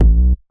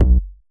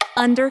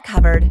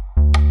Undercovered.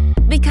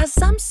 Because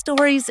some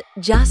stories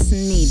just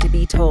need to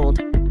be told.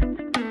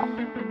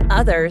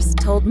 Others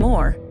told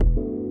more.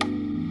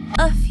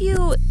 A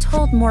few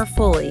told more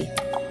fully.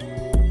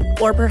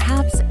 Or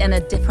perhaps in a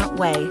different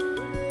way.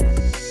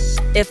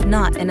 If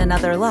not in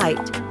another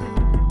light.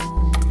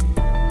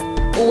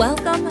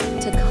 Welcome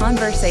to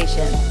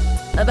Conversation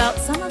about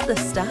some of the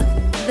stuff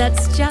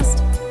that's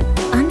just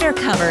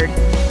undercovered.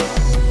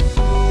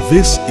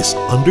 This is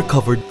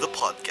Undercovered, the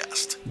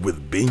podcast with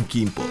Bing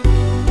Kimpo.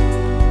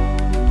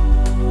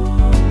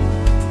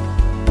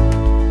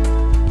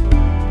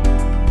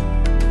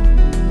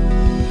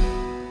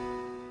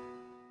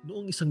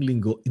 Noong isang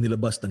linggo,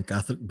 inilabas ng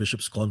Catholic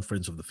Bishops'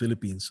 Conference of the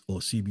Philippines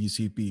o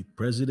CBCP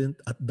President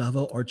at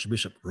Davao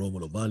Archbishop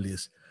Romulo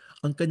Valles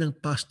ang kanyang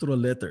pastoral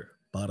letter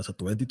para sa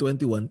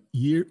 2021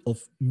 Year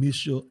of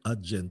Missio ad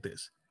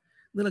Gentes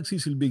na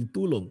nagsisilbing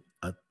tulong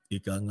at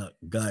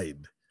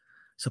guide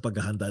sa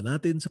paghahanda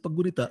natin sa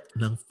paggunita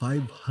ng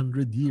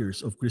 500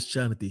 years of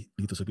Christianity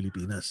dito sa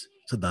Pilipinas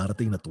sa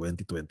darating na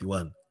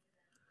 2021.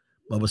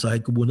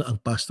 Babasahin ko muna ang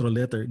pastoral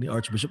letter ni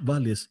Archbishop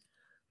Valles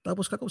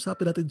tapos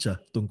kakausapin natin siya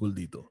tungkol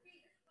dito.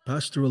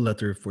 Pastoral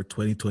Letter for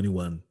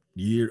 2021,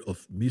 Year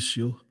of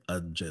Missio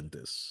ad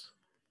Gentes.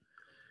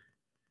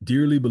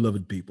 Dearly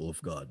beloved people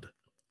of God,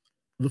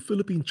 the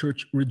Philippine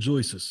Church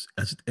rejoices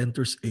as it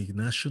enters a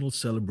national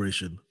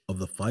celebration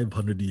of the 500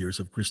 years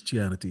of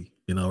Christianity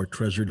in our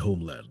treasured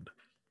homeland.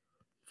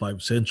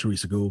 5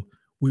 centuries ago,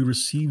 we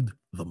received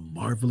the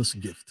marvelous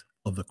gift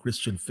of the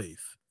Christian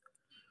faith.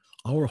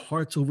 Our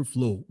hearts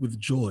overflow with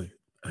joy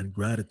and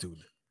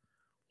gratitude.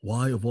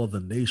 Why, of all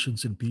the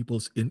nations and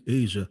peoples in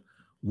Asia,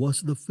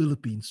 was the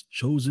Philippines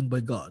chosen by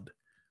God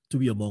to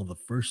be among the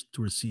first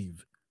to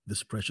receive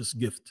this precious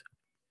gift?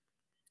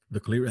 The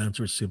clear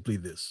answer is simply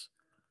this: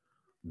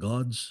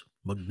 God's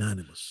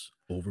magnanimous,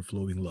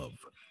 overflowing love.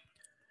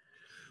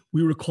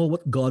 We recall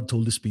what God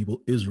told his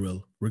people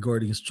Israel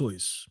regarding his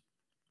choice.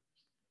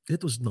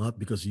 It was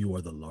not because you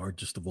are the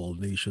largest of all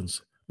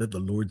nations that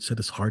the Lord set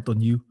his heart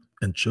on you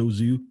and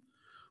chose you,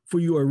 for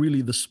you are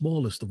really the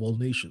smallest of all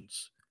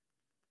nations.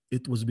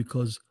 It was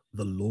because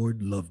the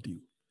Lord loved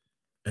you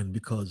and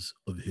because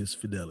of his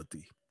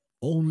fidelity.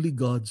 Only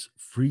God's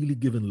freely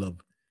given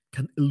love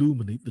can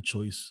illuminate the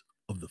choice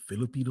of the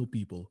Filipino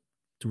people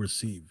to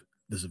receive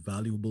this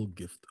valuable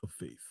gift of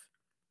faith.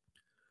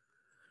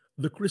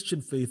 The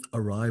Christian faith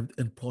arrived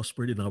and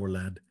prospered in our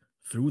land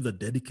through the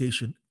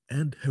dedication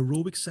and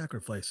heroic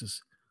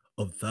sacrifices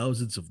of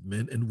thousands of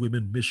men and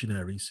women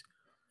missionaries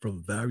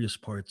from various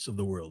parts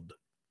of the world.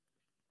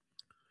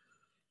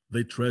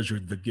 They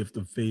treasured the gift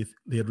of faith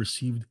they had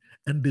received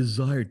and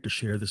desired to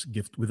share this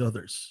gift with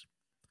others.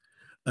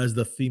 As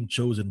the theme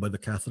chosen by the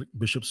Catholic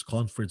Bishops'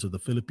 Conference of the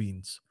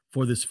Philippines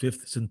for this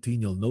 5th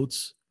centennial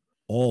notes,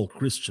 all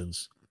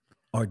Christians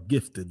are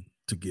gifted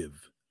to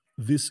give.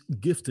 This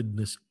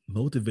giftedness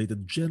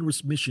motivated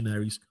generous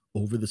missionaries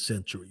over the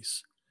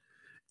centuries.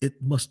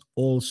 It must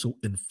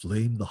also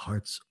inflame the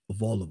hearts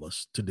of all of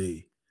us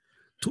today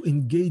to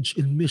engage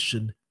in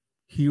mission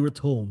here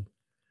at home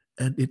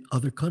and in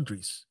other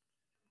countries.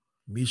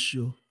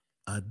 Missio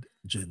ad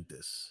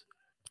Gentes.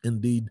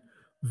 Indeed,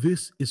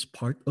 this is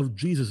part of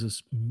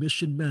Jesus'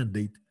 mission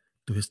mandate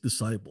to his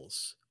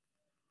disciples.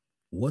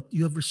 What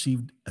you have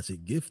received as a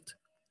gift,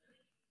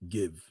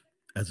 give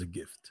as a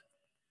gift.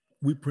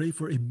 We pray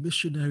for a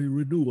missionary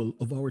renewal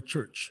of our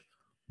church,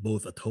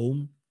 both at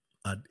home,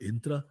 ad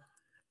intra,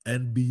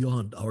 and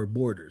beyond our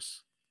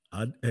borders,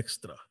 ad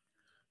extra,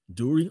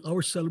 during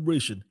our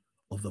celebration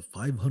of the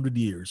 500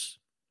 years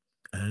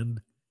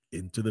and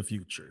into the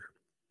future.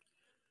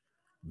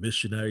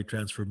 Missionary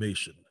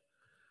transformation.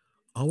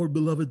 Our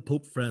beloved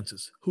Pope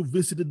Francis, who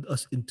visited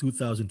us in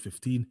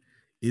 2015,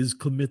 is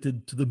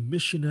committed to the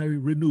missionary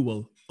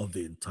renewal of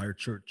the entire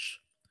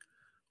church.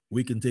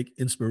 We can take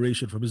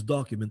inspiration from his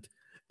document,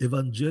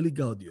 Evangelii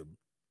Gaudium,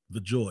 the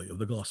joy of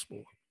the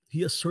gospel.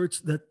 He asserts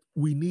that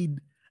we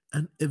need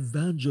an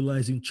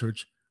evangelizing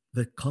church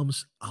that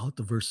comes out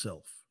of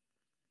herself,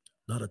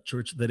 not a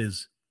church that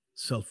is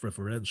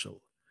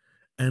self-referential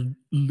and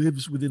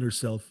lives within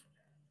herself,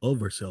 of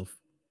herself,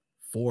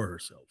 for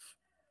herself.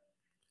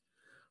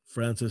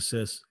 Francis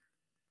says,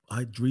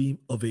 I dream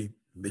of a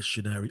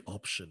missionary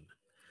option.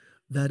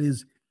 That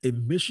is, a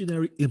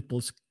missionary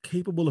impulse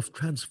capable of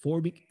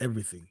transforming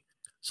everything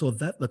so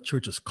that the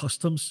church's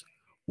customs,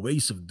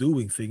 ways of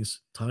doing things,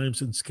 times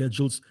and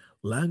schedules,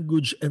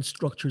 language and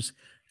structures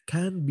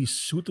can be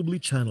suitably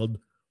channeled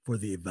for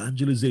the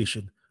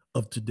evangelization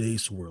of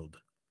today's world,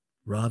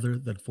 rather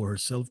than for her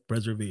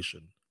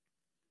self-preservation.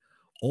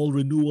 All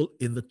renewal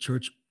in the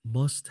church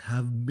must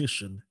have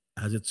mission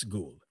as its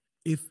goal,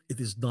 if it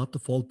is not to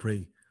fall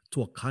prey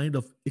to a kind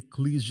of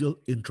ecclesial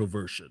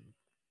introversion.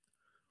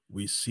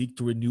 We seek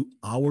to renew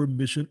our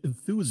mission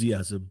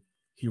enthusiasm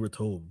here at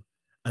home,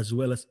 as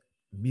well as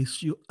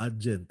Missio ad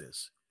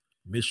Gentes,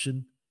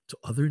 mission to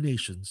other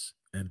nations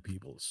and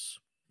peoples.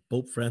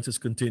 Pope Francis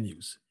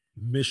continues,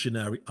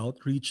 missionary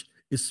outreach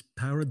is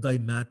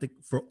paradigmatic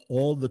for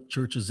all the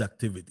church's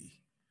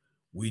activity.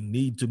 We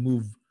need to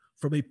move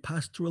from a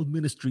pastoral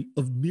ministry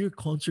of mere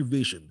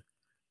conservation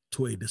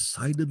to a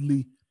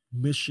decidedly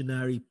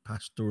missionary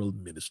pastoral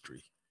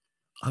ministry.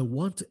 I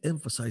want to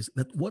emphasize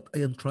that what I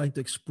am trying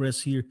to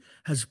express here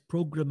has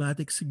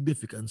programmatic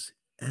significance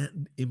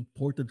and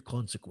important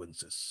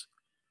consequences.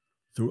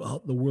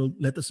 Throughout the world,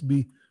 let us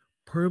be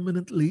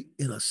permanently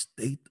in a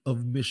state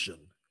of mission.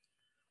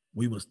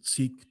 We must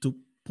seek to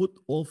put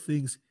all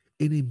things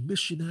in a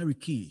missionary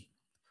key.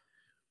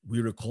 We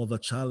recall the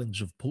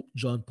challenge of Pope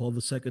John Paul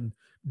II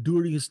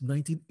during his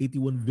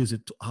 1981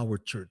 visit to our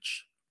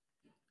church.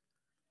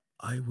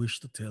 I wish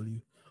to tell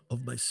you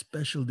of my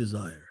special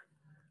desire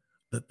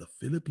that the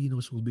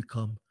Filipinos will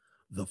become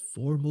the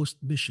foremost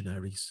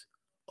missionaries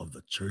of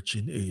the church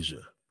in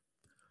Asia.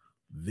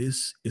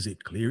 This is a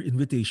clear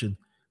invitation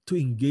to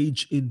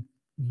engage in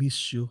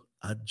Missio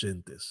ad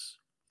Gentes.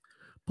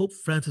 Pope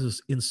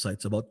Francis's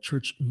insights about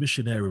church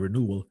missionary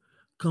renewal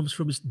comes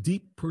from his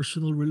deep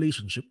personal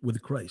relationship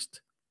with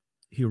Christ.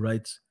 He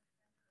writes,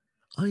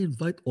 I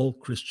invite all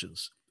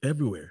Christians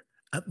everywhere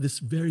at this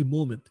very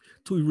moment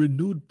to a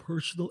renewed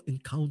personal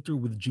encounter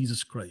with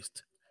Jesus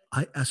Christ.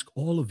 I ask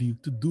all of you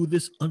to do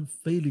this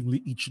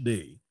unfailingly each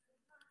day.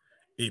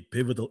 A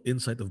pivotal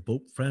insight of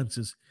Pope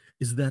Francis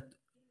is that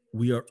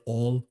we are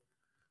all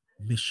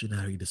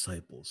missionary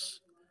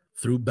disciples.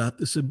 Through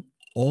baptism,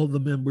 all the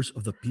members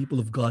of the people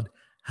of God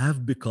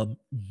have become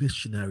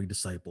missionary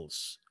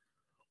disciples.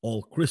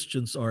 All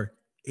Christians are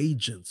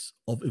agents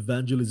of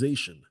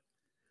evangelization.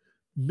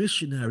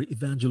 Missionary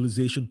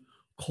evangelization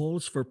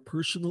calls for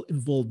personal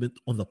involvement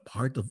on the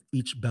part of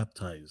each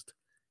baptized.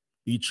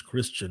 Each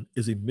Christian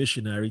is a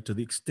missionary to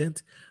the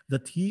extent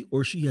that he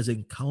or she has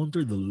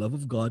encountered the love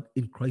of God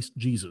in Christ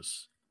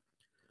Jesus.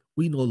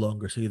 We no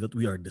longer say that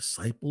we are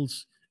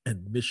disciples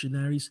and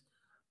missionaries,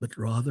 but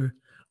rather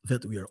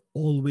that we are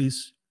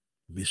always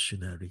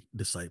missionary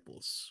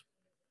disciples.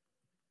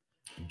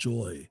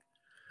 Joy,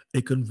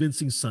 a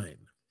convincing sign.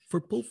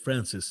 For Pope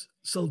Francis,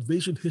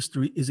 salvation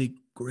history is a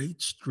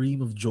great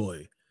stream of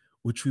joy,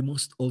 which we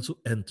must also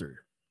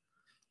enter.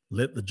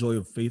 Let the joy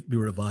of faith be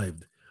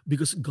revived,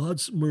 because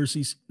God's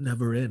mercies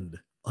never end.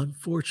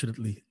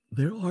 Unfortunately,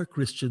 there are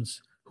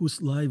Christians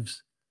whose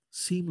lives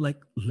seem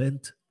like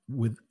Lent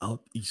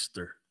without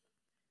Easter.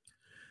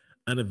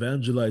 An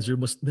evangelizer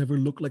must never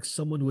look like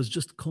someone who has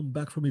just come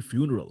back from a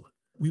funeral.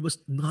 We must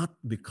not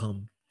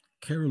become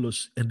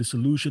careless and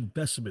disillusioned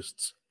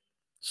pessimists,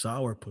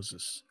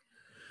 sourpusses.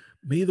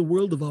 May the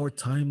world of our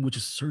time, which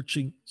is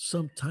searching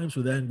sometimes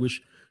with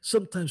anguish,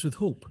 sometimes with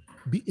hope,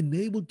 be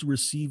enabled to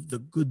receive the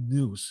good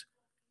news,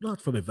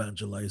 not from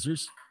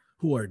evangelizers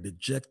who are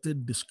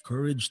dejected,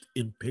 discouraged,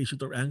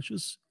 impatient, or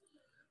anxious,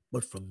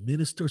 but from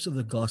ministers of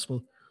the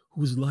gospel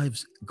whose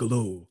lives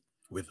glow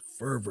with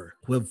fervor,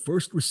 who have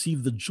first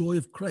received the joy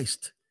of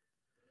Christ.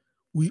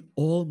 We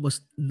all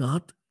must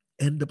not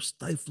end up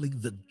stifling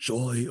the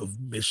joy of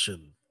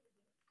mission,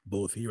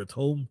 both here at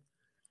home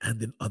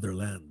and in other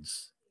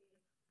lands.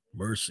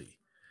 Mercy,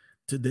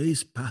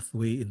 today's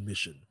pathway in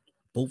mission.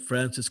 Pope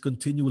Francis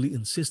continually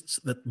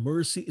insists that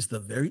mercy is the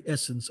very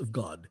essence of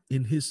God.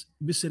 In his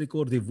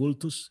Misericordiae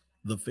Vultus,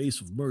 the face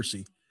of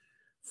mercy,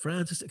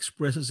 Francis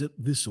expresses it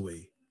this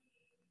way: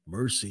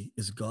 mercy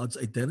is God's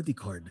identity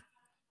card.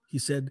 He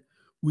said,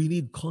 we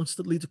need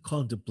constantly to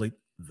contemplate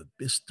the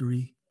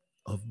mystery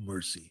of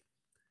mercy.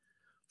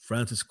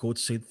 Francis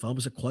quotes St.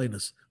 Thomas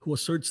Aquinas, who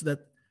asserts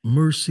that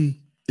mercy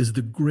is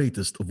the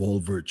greatest of all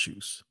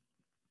virtues.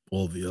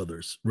 All the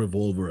others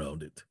revolve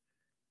around it.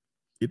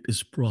 It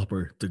is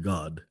proper to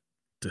God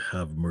to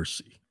have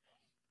mercy.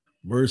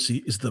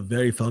 Mercy is the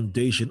very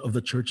foundation of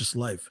the church's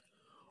life.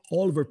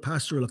 All of her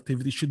pastoral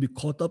activities should be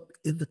caught up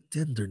in the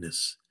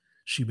tenderness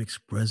she makes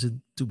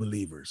present to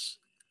believers.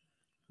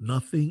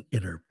 Nothing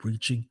in her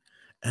preaching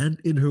and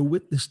in her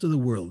witness to the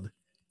world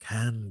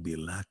can be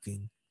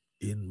lacking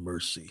in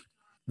mercy.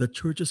 The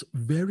church's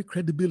very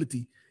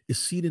credibility is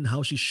seen in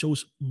how she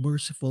shows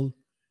merciful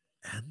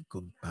and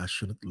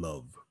compassionate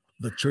love.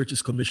 The church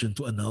is commissioned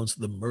to announce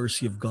the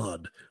mercy of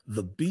God,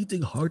 the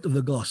beating heart of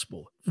the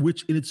gospel,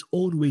 which in its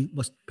own way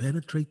must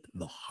penetrate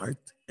the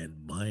heart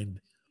and mind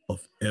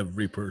of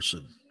every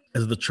person.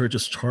 As the church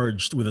is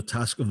charged with the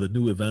task of the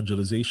new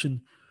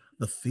evangelization,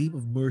 the theme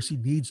of mercy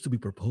needs to be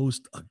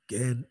proposed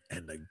again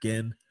and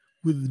again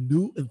with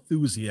new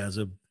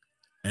enthusiasm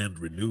and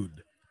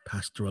renewed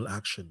pastoral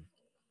action.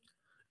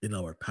 In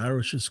our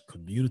parishes,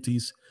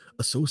 communities,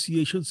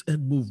 associations,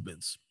 and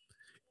movements,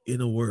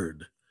 in a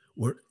word,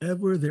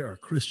 wherever there are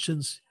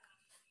Christians,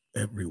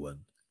 everyone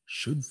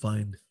should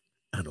find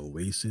an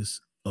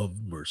oasis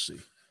of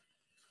mercy.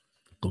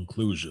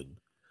 Conclusion.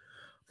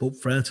 Pope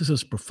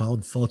Francis's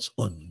profound thoughts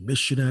on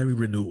missionary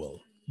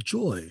renewal,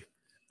 joy,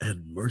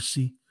 and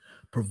mercy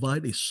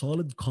provide a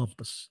solid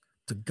compass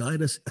to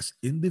guide us as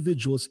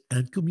individuals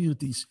and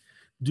communities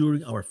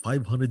during our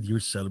 500-year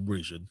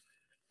celebration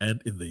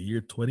and in the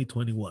year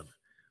 2021,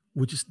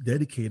 which is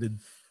dedicated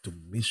to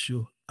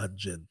Missio ad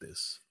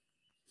Gentes,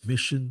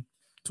 mission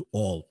to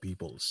all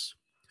peoples.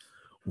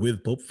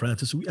 With Pope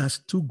Francis, we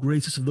ask two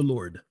graces of the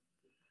Lord.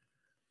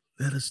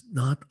 Let us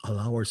not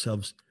allow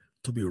ourselves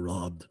to be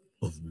robbed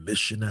of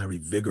missionary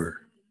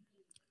vigor.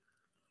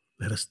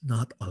 Let us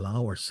not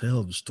allow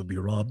ourselves to be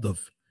robbed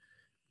of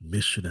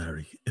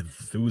missionary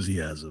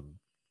enthusiasm.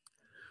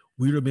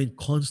 We remain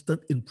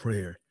constant in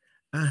prayer,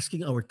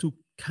 asking our two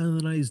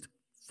canonized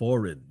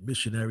foreign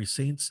missionary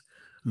saints,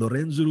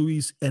 Lorenzo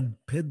Ruiz and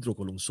Pedro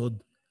Colungsod,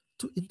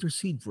 to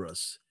intercede for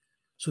us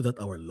so that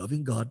our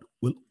loving God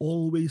will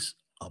always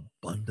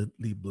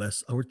abundantly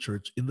bless our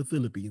church in the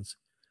Philippines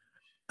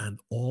and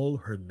all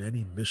her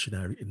many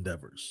missionary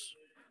endeavors.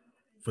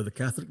 For the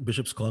Catholic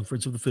Bishops'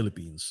 Conference of the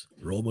Philippines,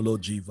 Romulo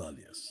G.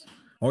 Valles,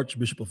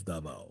 Archbishop of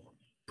Davao,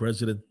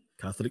 President,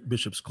 Catholic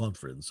Bishops'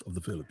 Conference of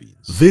the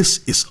Philippines. This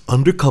is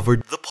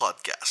Undercovered, the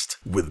podcast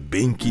with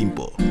Bing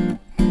Kimpo.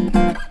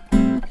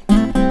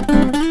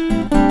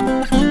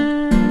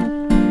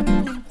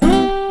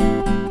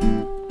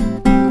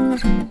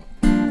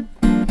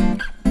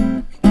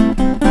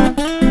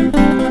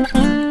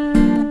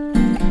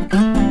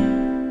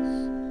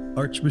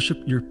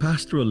 Archbishop, your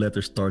pastoral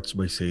letter starts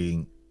by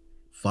saying,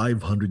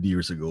 500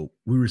 years ago,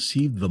 we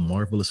received the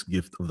marvelous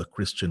gift of the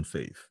Christian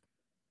faith.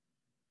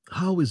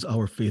 How is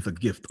our faith a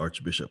gift,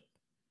 Archbishop?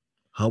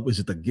 How is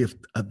it a gift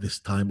at this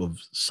time of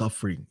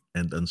suffering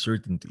and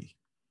uncertainty?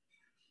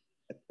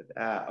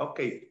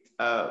 Okay,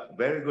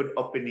 very good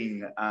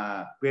opening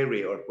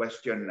query or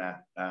question,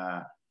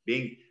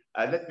 Bing.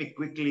 Let me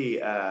quickly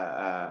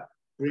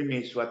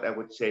premise what I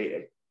would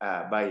say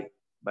by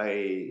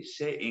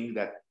saying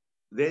that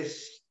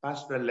this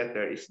pastoral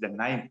letter is the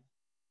ninth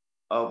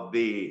of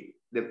the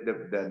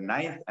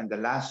ninth and the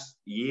last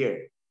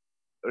year.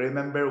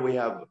 Remember, we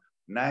have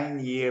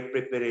 9-year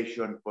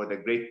preparation for the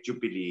Great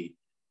Jubilee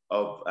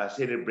of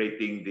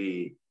celebrating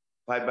the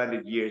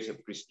 500 years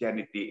of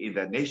Christianity in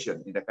the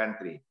nation, in the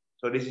country.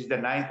 So this is the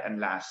ninth and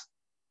last.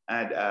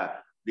 And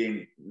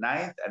the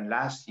ninth and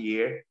last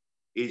year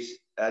is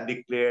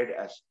declared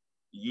as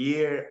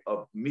year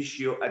of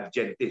Missio ad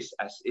Gentis,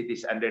 as it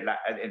is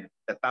underlined in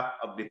the top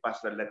of the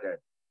pastoral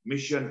letter,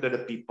 mission to the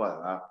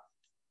people.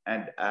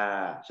 And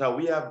so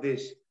we have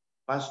this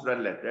pastoral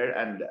letter,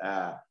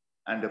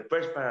 and the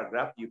first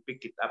paragraph, you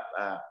pick it up,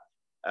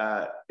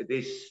 it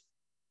is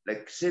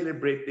like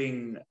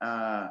celebrating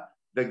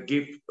the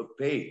gift of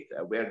faith.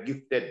 We are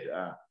gifted.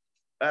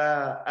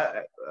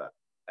 At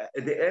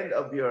the end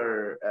of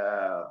your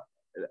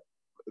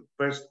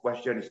first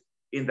question is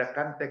in the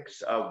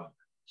context of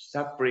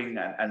suffering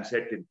and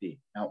uncertainty.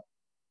 Now,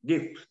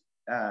 gift.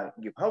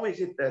 Gift. How is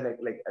it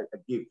like a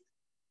gift?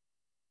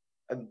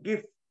 A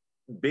gift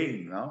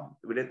being, no?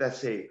 Let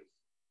us say,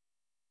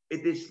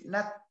 it is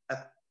not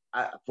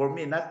for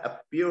me, not a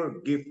pure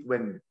gift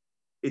when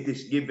it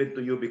is given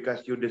to you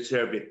because you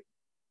deserve it.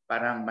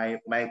 Parang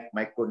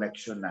my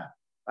connection na.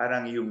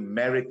 Parang you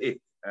merit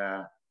it.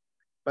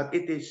 But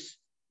it is,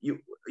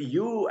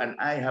 you and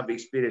I have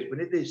experienced when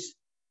it is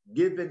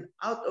given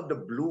out of the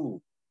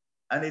blue,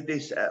 and it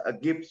is a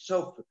gift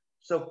so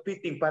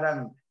fitting,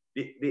 parang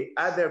the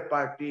other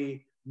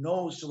party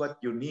knows what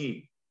you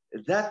need.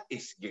 That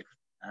is gift.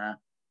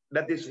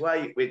 That is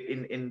why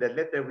in the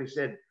letter we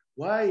said,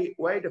 why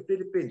the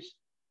Philippines?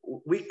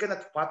 We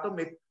cannot fathom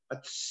it,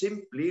 but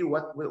simply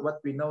what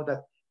we know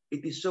that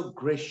it is so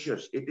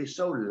gracious, it is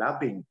so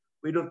loving.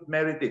 We don't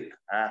merit it.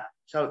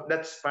 So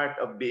that's part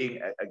of being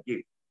a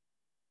gift.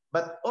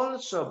 But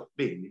also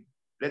being,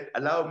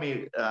 allow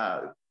me,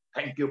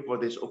 thank you for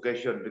this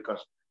occasion,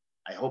 because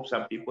I hope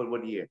some people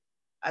would hear.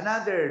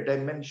 Another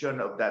dimension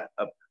of that,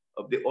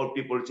 of the old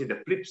people see the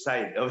flip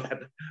side of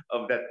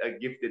that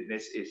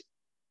giftedness is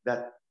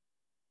that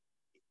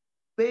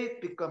faith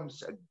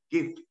becomes a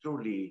gift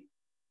truly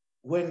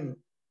when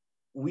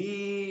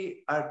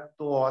we are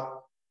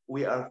taught,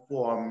 we are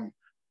formed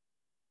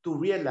to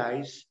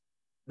realize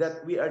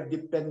that we are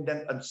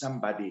dependent on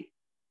somebody.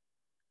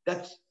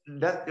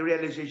 That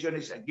realization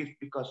is a gift,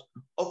 because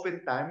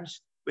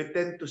oftentimes we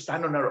tend to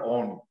stand on our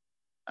own.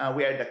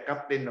 We are the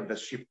captain of the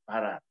ship,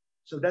 para.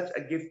 So that's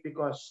a gift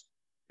because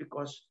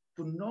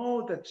to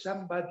know that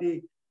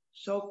somebody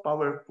so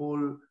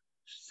powerful,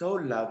 so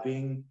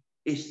loving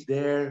is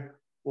there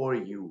for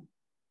you.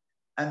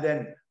 And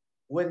then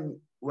when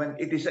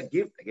it is a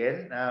gift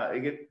again,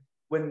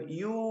 when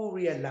you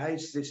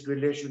realize this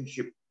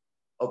relationship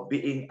of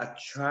being a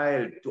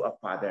child to a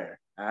father,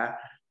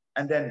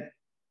 and then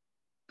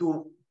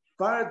to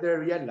further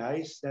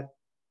realize that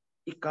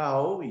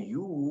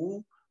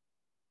you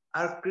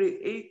are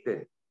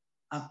created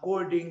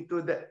according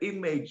to the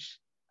image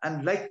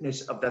and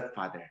likeness of that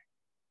father.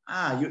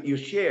 You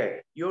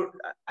share your,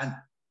 and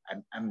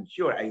I'm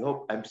sure, I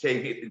hope I'm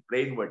saying it in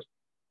plain words.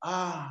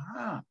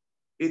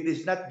 It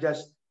is not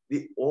just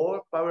the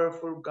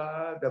all-powerful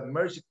God, the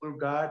merciful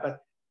God,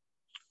 but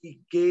He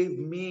gave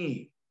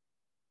me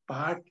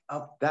part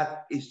of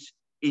that is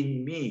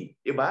in me.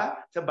 Diba?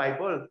 Sa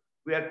Bible,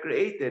 we are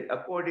created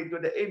according to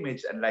the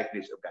image and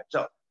likeness of God.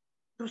 So,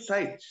 two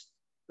sides.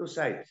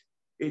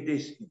 It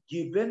is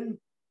given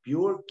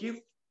pure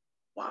gift.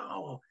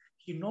 Wow,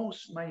 He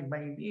knows my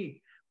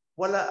need.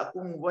 Wala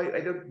akong, why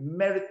I don't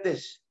merit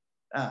this.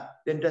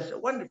 Then that's a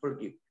wonderful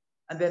gift.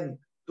 And then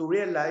to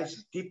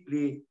realize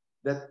deeply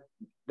that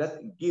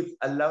That gift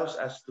allows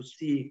us to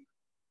see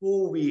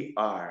who we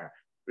are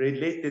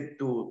related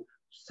to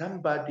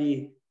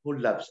somebody who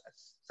loves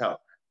us. So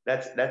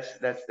that's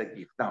the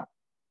gift. Now,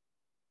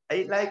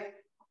 I like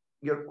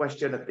your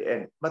question at the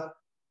end, but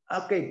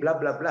okay, blah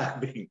blah blah.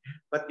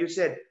 But you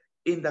said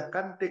in the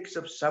context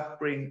of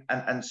suffering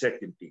and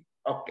uncertainty.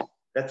 Okay,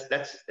 that's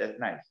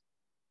nice.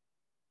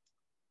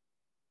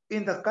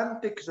 In the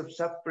context of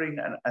suffering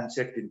and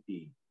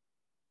uncertainty,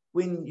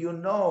 when you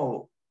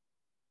know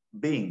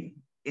being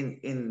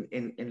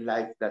in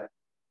life that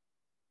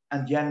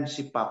andyan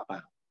si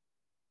Papa,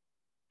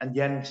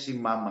 andyan si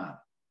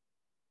Mama,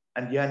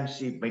 andyan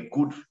si my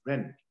good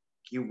friend.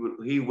 He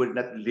will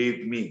not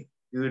leave me.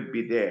 He will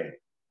be there.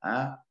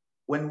 Huh?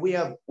 When we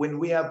have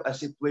a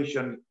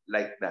situation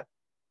like that,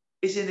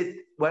 isn't it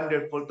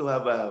wonderful to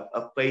have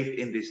a faith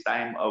in this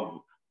time of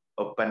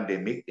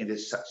pandemic, in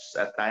this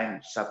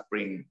time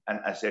suffering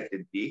and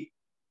uncertainty?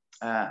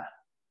 Uh,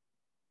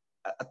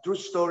 a true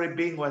story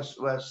being was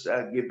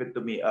given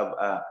to me of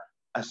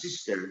a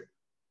sister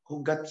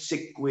who got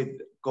sick with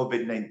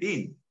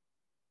COVID-19,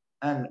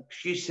 and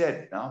she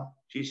said,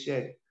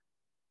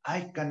 I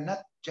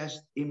cannot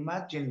just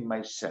imagine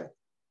myself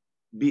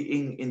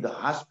being in the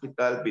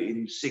hospital,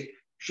 being sick.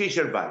 She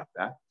survived,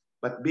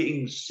 but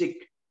being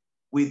sick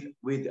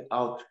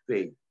without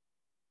faith.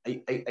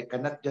 I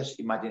cannot just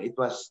imagine. It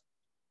was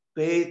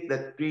faith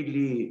that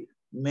really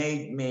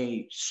made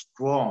me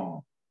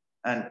strong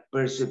and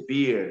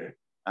persevere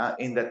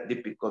in that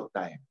difficult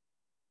time.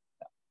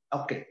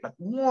 Okay, but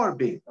more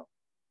big, no?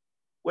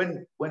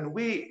 When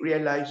we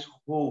realize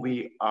who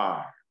we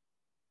are,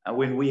 and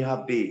when we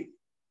have the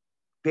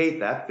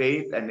faith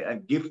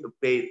and gift of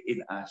faith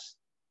in us,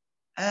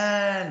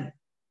 and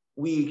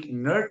we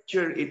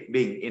nurture it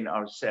being in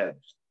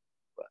ourselves,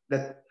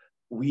 that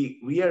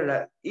we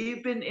are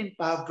even in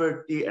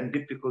poverty and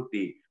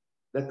difficulty,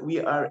 that we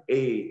are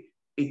a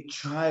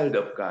child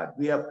of God.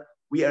 We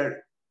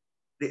are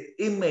the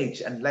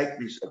image and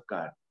likeness of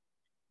God.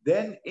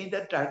 Then in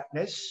the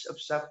darkness of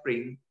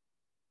suffering,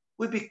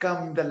 we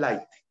become the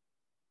light.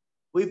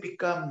 We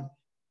become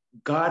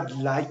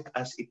God-like,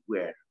 as it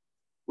were.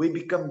 We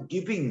become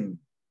giving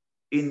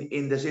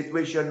in the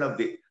situation of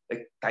the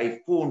like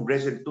typhoon,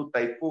 recent two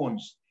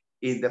typhoons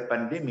in the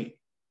pandemic.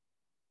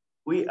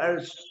 We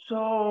are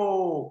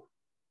so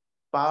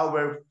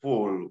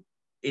powerful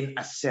in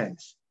a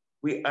sense.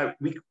 We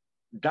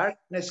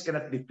darkness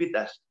cannot defeat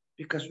us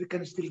because we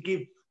can still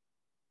give.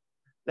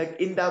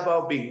 Like in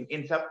Davao being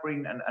in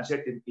suffering and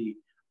uncertainty,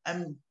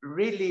 I'm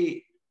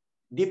really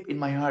deep in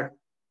my heart.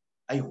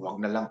 Ay, wag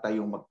na lang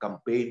tayong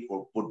mag-campaign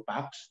for food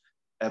packs.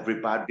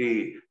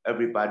 Everybody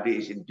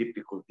is in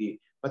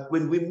difficulty. But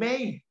when we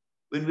made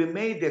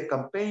the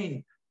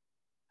campaign,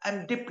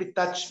 I'm deeply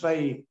touched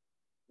by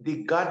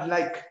the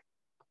God-like,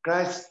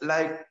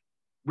 Christ-like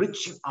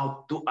reaching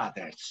out to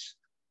others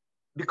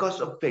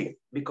because of faith,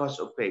 because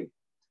of faith.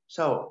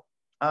 So,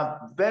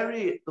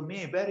 very, to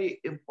me,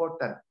 very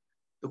important.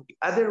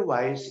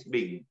 Otherwise,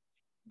 being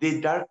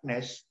the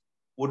darkness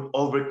would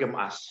overcome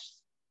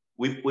us.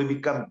 We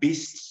become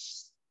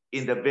beasts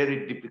in the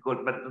very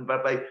difficult, but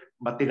by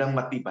matirang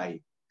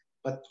matibay.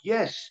 But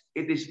yes,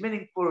 it is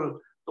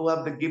meaningful to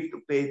have the gift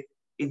of faith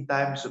in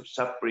times of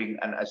suffering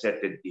and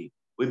uncertainty.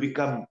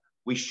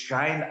 We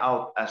shine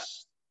out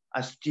as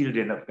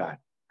children of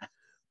God.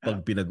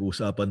 Pag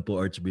pinag-uusapan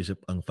po, Archbishop,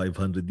 ang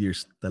 500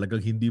 years,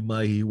 talagang hindi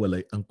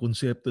mahihiwalay ang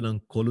konsepto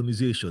ng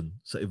colonization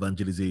sa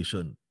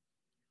evangelization.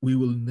 We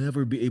will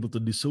never be able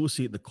to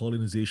dissociate the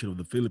colonization of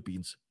the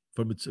Philippines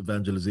from its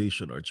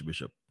evangelization,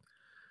 Archbishop.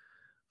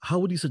 How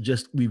would you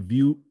suggest we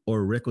view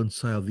or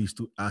reconcile these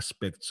two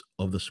aspects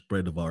of the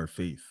spread of our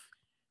faith?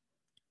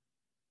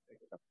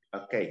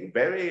 Okay,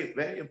 very,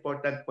 very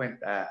important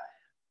point.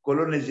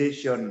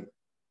 Colonization,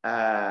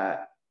 uh,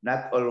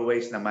 not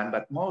always naman,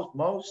 but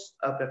most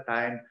of the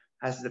time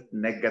has that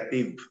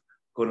negative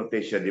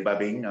connotation, di ba,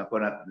 Bing?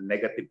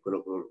 Negative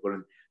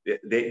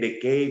they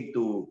came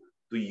to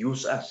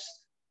use us,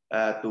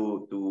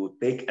 to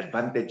take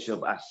advantage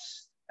of us,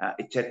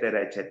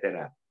 etc.,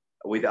 etc.,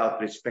 without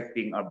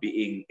respecting or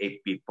being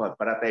a people.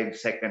 Para tayong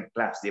second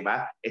class, di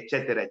ba?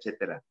 Etc.,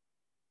 etc.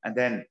 And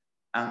then,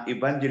 ang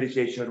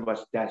evangelization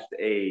was just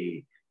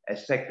a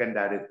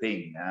secondary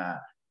thing.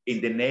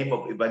 In the name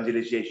of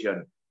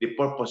evangelization, the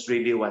purpose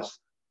really was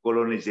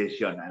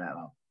colonization.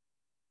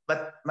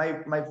 But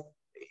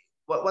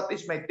what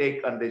is my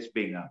take on this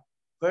being?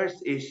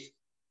 First is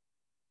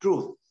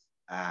truth.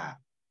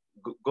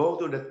 Go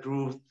to the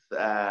truth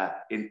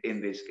in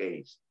this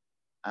case.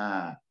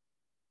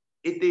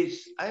 It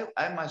is,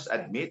 I must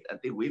admit,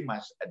 I think we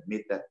must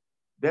admit that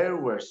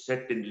there were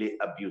certainly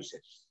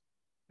abuses.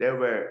 There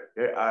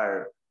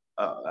are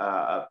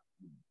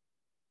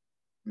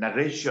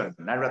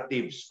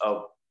narratives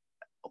of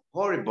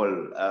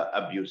horrible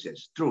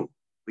abuses. True,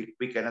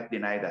 we cannot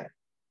deny that.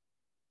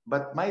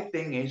 But my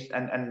thing is,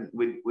 and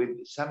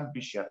with some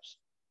bishops,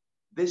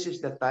 this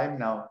is the time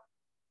now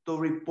to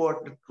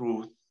report the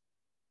truth,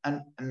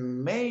 and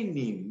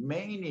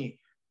many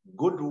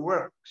good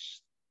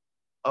works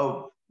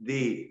of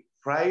the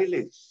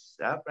frailes,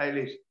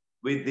 frailes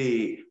with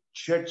the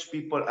church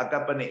people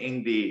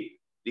accompanying the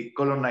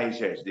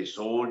colonizers, the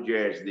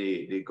soldiers,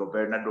 the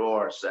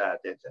gobernadors.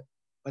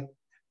 But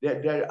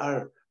there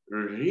are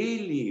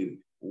really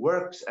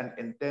works and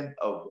intent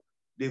of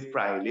the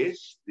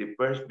frailes, the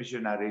first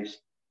missionaries,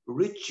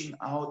 reaching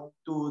out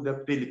to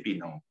the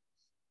Filipino.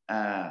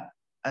 Uh,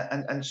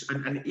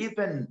 and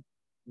even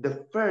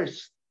the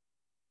first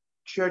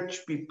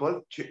church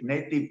people,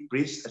 native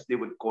priests, as they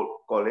would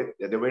call it,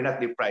 they were not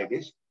the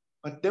frailes,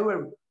 but they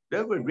were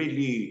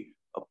really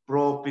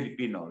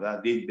pro-Filipino.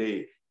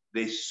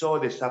 They saw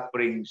the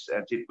sufferings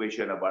and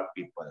situation of our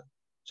people.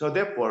 So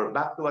therefore,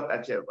 back to what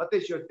I said, what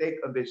is your take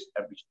on this?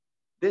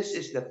 This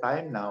is the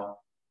time now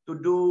to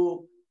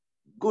do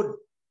good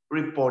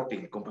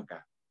reporting,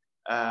 kumbaga,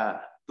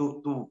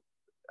 to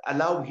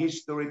allow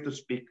history to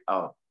speak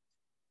out.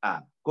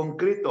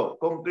 Concrete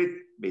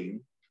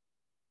being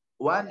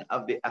one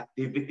of the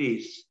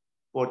activities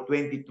for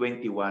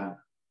 2021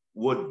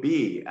 would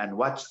be, and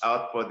watch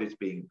out for this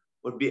being,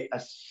 would be a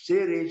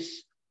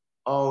series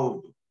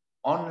of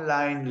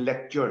online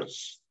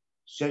lectures,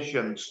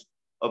 sessions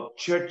of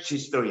church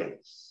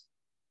historians.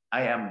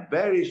 I am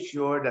very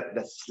sure that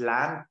the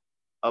slant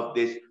of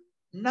this,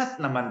 not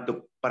naman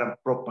to parang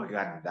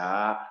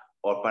propaganda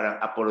or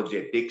parang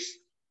apologetics,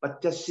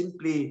 but just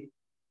simply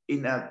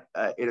in a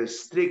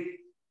strict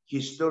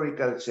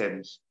historical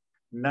sense,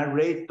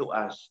 narrate to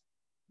us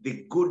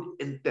the good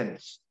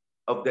intents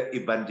of the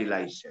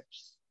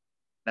evangelizers.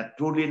 Na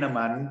truly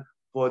naman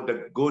for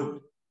the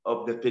good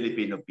of the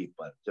Filipino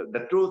people. So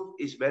the truth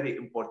is very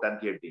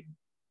important here, Dean.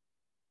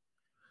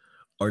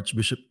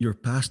 Archbishop, your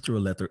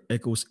pastoral letter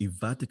echoes a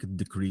Vatican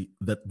decree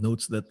that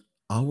notes that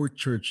our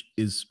church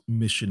is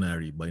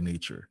missionary by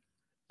nature,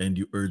 and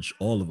you urge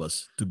all of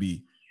us to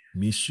be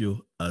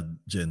missio ad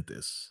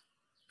gentes,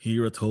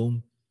 here at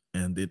home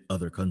and in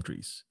other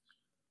countries.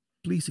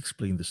 Please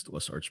explain this to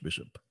us,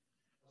 Archbishop.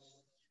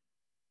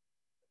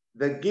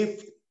 The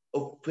gift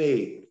of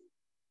faith,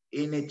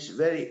 in its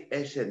very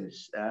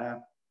essence,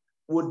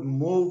 would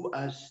move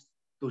us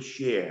to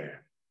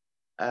share.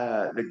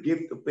 The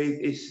gift of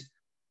faith is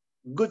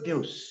good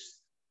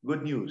news,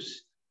 good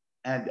news,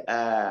 and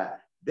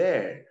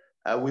there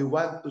we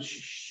want to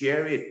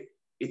share it.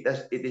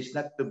 It is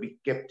not to be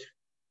kept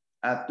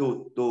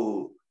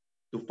to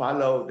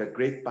follow the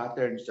great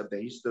patterns of the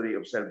history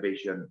of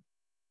salvation.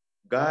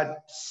 God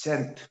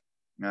sent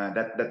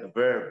that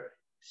verb,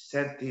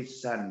 sent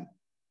His Son,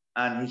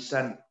 and His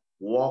Son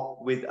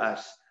walked with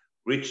us,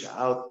 reached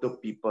out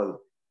to people.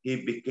 He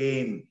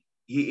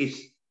is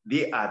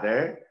the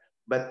other,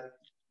 but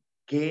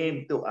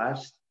came to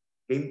us,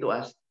 came to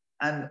us,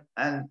 and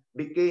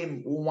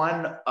became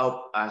one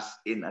of us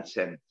in a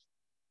sense.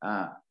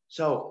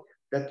 So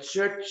the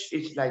church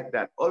is like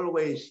that,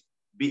 always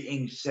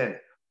being sent,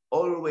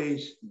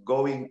 always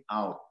going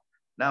out.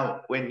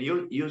 Now, when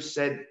you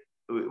said,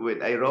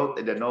 when I wrote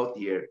in the note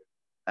here,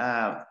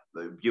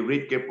 you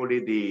read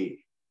carefully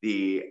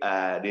the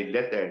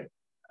letter,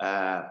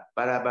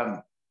 para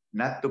bang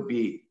not to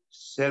be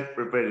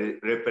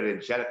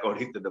self-referential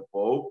according to the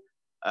Pope,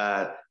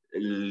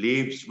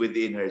 lives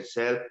within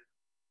herself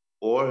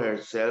or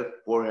herself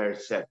for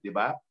herself, di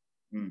ba?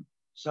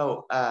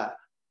 So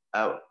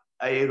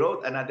I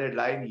wrote another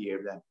line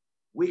here that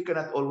we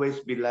cannot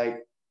always be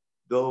like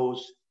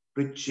those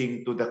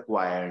preaching to the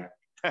choir.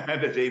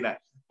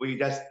 We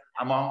just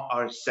among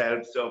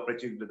ourselves, so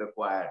preaching to the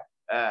choir,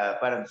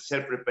 parang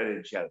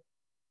self-referential.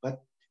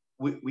 But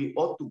we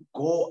ought to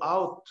go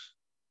out,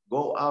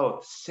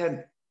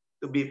 sent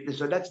to be.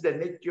 So that's the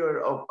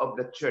nature of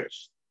the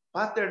church,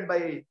 patterned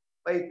by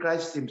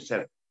Christ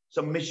Himself.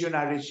 So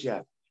missionaries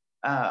siya.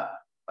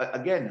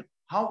 Again,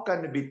 how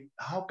can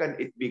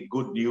it be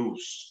good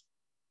news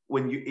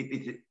when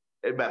it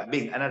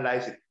being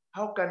analyzed?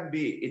 How can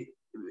it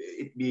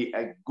be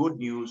a good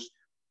news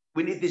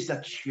when it is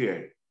not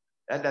shared?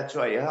 And that's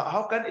why.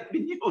 How can it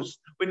be news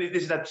when it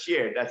is not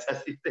shared? That's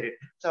as it is.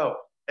 So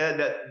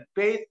the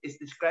faith is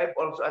described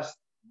also as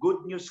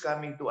good news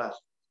coming to us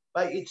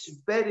by its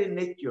very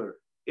nature.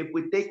 If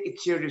we take it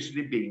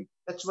seriously, being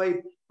that's why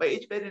by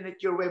its very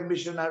nature we're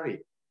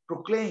missionary.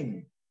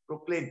 Proclaim.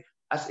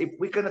 As if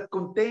we cannot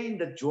contain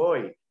the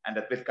joy, and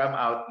that will come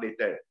out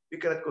later. We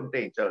cannot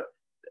contain. So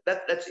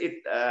that's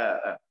it.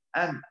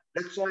 And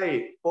that's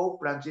why Pope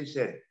Francis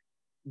said,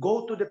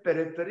 go to the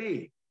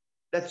periphery.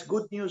 That's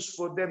good news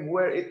for them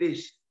where it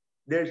is.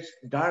 There's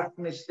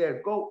darkness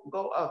there. Go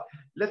out.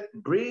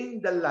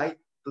 Bring the light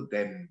to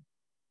them.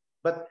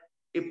 But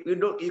if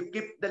you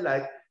keep the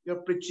light,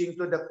 you're preaching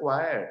to the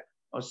choir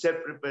or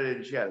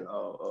self-referential.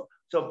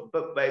 So,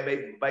 but by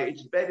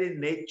its very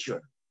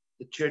nature,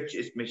 the church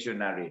is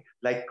missionary,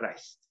 like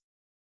Christ.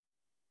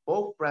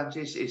 Pope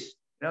Francis is,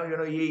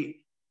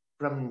 he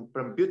from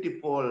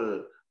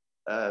beautiful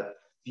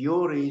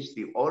theories,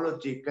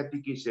 theology,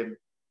 catechism,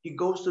 he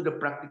goes to the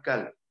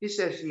practical. He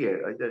says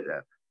here,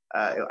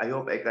 I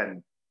hope I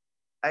can.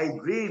 I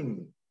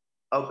dream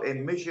of a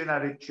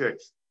missionary church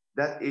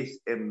that is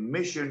a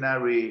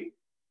missionary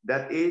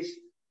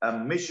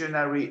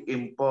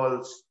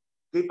impulse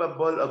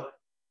capable of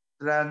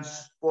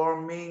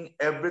transforming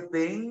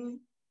everything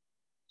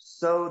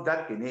so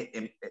that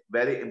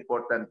very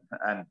important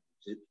and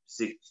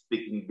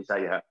speaking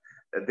Bisaya,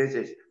 this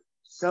is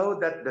so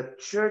that the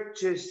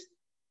church's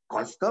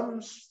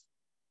customs,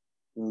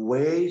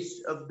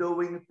 ways of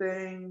doing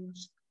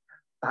things,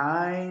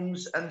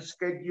 times and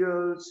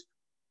schedules,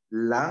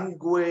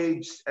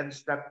 language and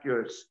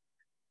structures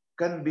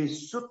can be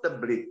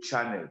suitably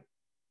channeled.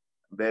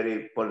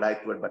 Very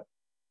polite word, but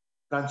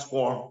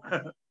transform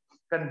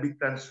can be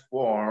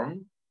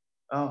transformed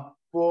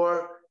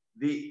for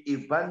the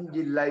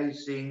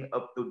evangelizing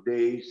of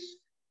today's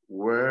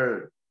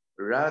world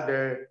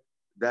rather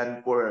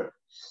than for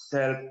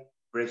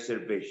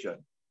self-preservation.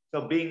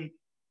 So being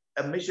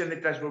a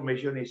missionary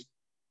transformation is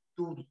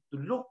to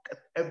look at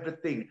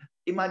everything.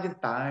 Imagine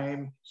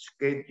time,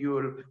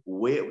 schedule,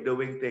 way of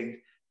doing things.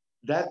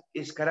 That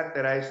is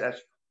characterized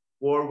as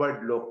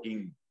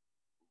forward-looking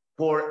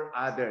for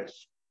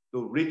others,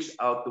 to reach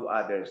out to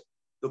others,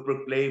 to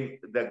proclaim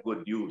the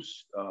good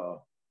news.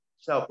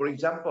 So, for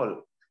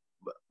example,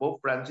 Pope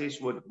Francis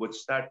would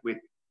start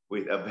with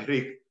a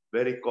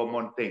very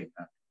common thing.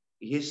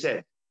 He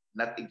said,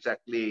 not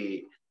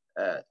exactly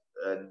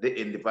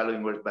in the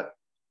following words, but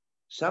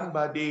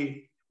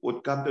somebody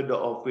would come to the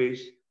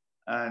office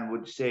and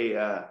would say,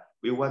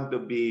 "We want to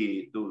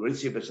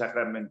receive the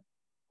sacrament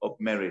of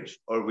marriage,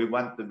 or we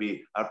want to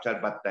be our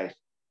child baptized,"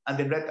 and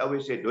then right away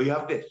say, "Do you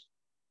have this?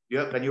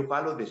 Can you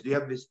follow this? Do you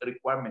have these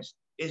requirements?"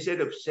 Instead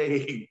of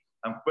saying,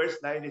 ang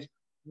first line is,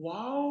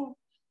 "Wow,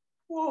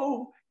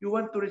 wow, you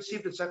want to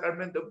receive the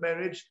sacrament of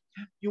marriage?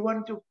 You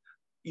want to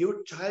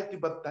your child to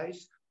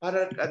baptize?"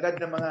 Para agad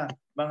na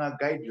mga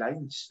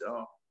guidelines.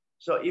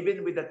 So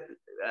even with that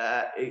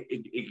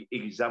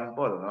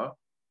example, no,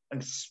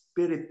 ang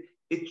spirit,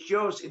 it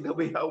shows in the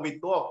way how we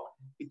talk.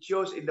 It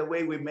shows in the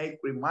way we make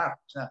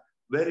remarks.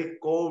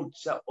 Very cold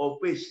sa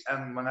office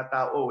ang mga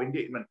tao.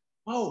 Hindi man,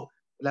 wow,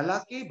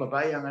 lalaki,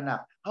 babae ang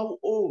anak. How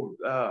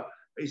old?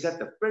 Is that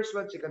the first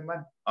one, second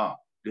one?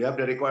 Do you have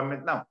the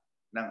requirement now?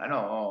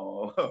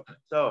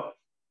 So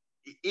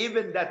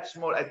even that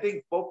small, I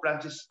think Pope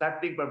Francis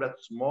starting from that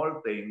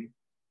small thing.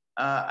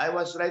 I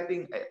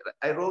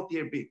wrote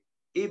here,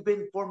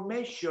 even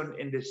formation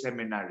in the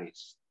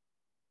seminaries.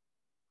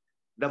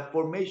 The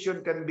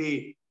formation can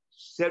be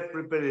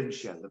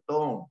self-referential. The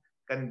tone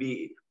can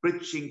be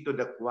preaching to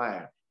the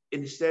choir.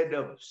 Instead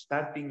of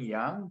starting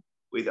young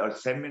with our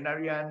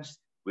seminarians,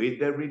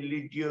 with the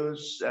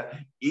religious,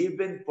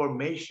 even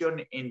formation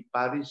in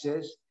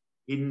parishes,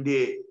 in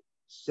the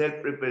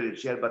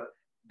self-referential, but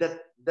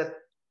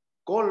that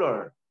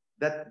color,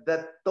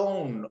 that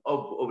tone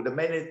of the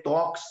many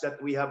talks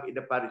that we have in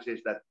the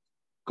parishes, that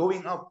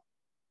going out.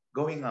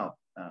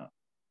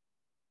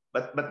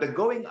 But the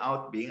going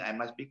out being, I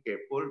must be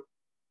careful,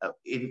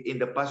 in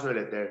the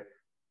pastoral letter,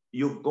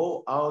 you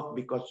go out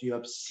because you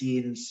have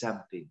seen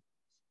something.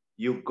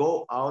 You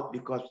go out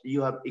because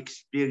you have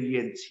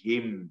experienced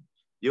Him.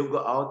 You go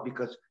out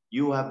because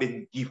you have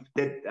been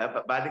gifted.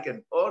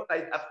 Balikan, all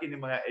tied up in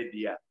mga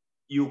idea.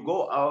 You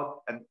go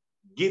out and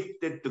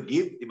gifted to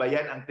give. Diba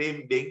yan ang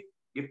theme ding?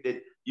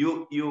 Gifted.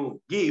 You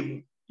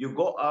give, you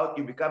go out,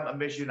 you become a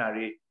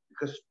missionary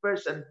because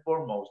first and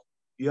foremost,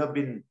 you have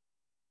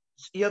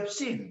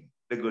seen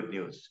the good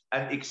news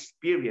and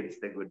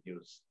experienced the good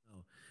news.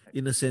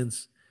 In a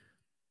sense,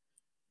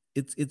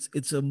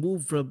 it's a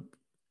move from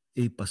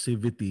a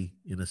passivity,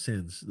 in a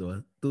sense,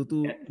 to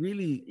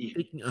really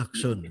taking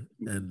action,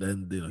 and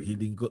then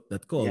heeding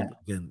that call,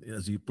 again,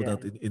 as you put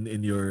out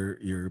in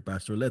your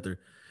pastoral letter,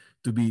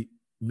 to be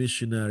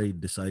missionary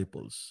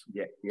disciples.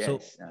 So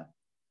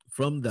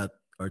from that,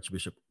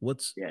 Archbishop,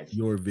 what's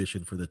your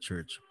vision for the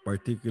church,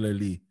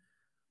 particularly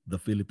the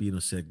Filipino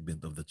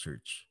segment of the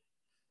church?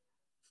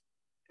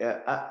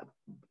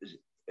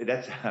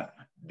 That's a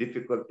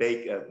difficult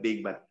take,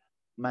 Big, but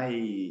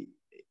to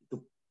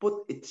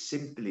put it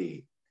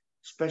simply,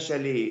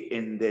 especially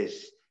in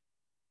this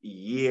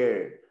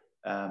year,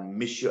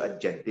 Missio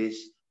Agentis,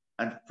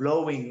 and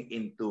flowing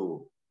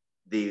into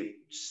the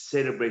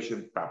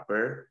celebration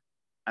proper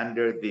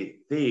under the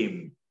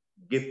theme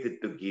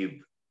Gifted to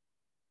Give,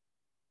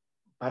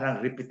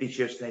 parang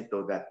repetitious na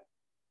ito, that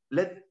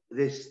let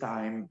this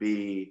time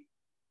be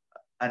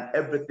an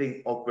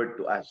everything offered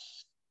to us.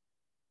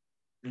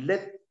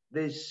 Let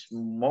this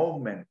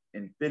moment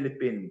in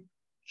Philippine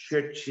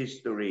church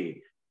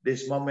history,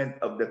 this moment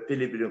of the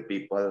Filipino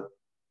people,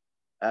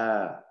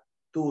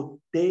 to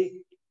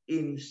take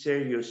in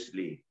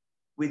seriously,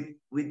 with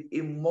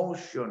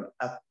emotion,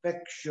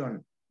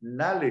 affection,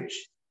 knowledge,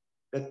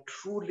 that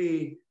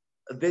truly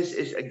this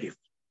is a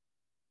gift.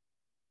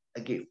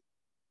 A gift.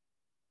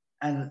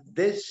 And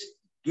this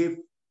gift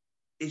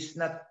is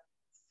not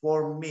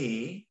for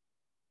me,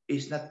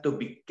 is not to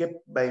be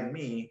kept by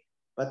me,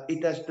 but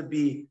it has to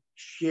be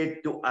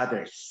shared to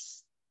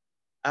others.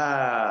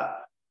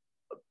 I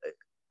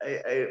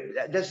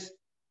just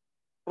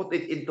put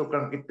it into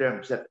concrete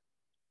terms that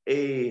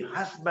a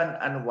husband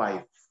and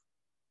wife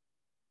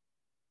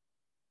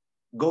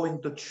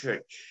going to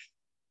church,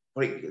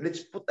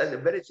 let's put a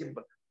very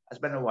simple,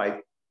 husband and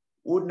wife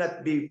would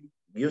not be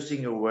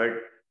using your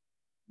word,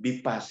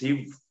 be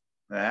passive.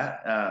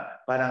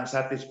 Parang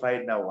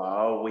satisfied na,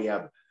 wow, we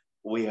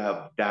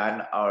have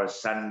done our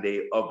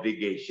Sunday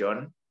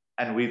obligation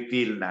and we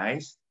feel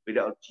nice with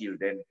our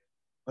children.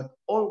 But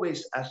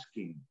always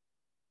asking,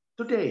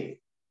 today,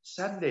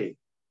 Sunday,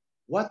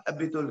 what a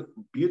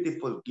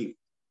beautiful gift.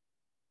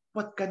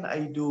 What can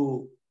I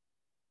do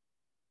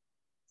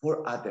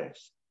for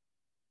others?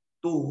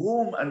 To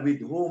whom and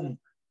with whom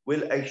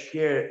will I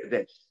share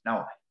this?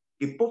 Now,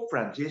 if Pope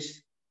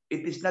Francis,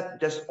 it is not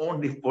just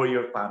only for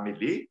your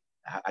family.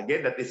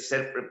 Again, that is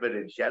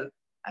self-referential,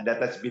 and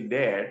that has been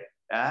there,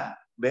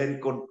 very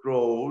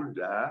controlled.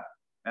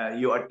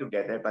 You are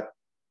together, but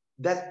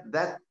that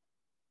that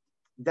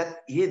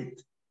that hint,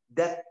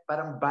 that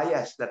parang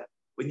bias, that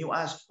when you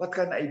ask, what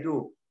can I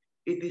do?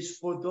 It is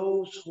for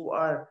those who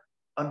are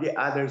on the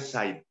other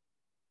side.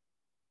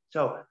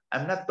 So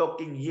I'm not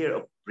talking here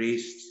of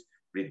priests,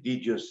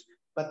 religious,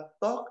 but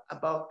talk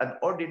about an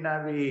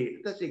ordinary,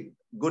 let's say,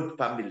 good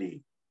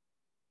family.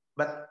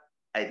 But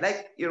I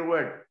like your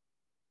word.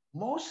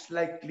 Most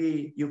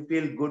likely you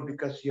feel good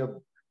because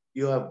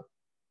you have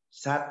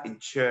sat in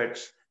church,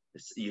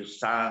 you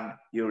sang,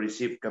 you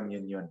received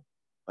communion.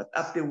 But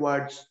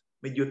afterwards,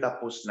 medyo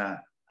tapos na.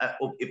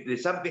 If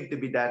there's something to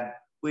be done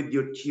with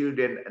your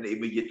children and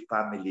immediate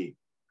family.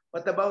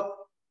 What about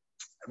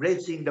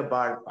raising the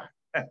bar pa?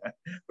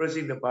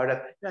 Raising the bar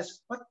that, yes,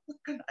 what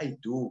can I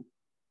do?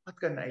 What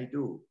can I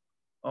do?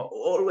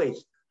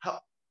 Always,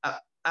 how,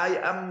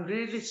 I am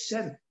really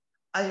sent.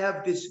 I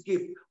have this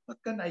gift. What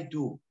can I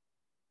do?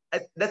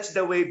 That's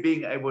the way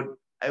being I would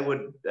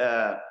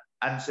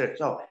answer.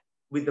 So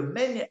with the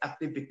many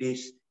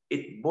activities,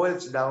 it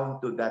boils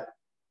down to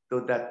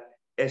that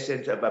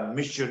essence of a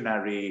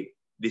missionary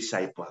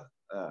disciple.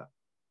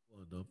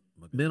 No?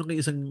 Meron kang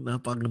isang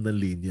napakagandang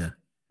linya.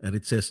 And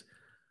it says,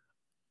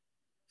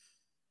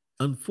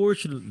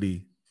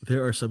 unfortunately,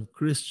 there are some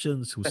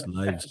Christians whose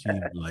lives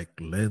seem like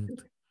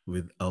Lent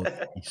without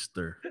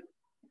Easter.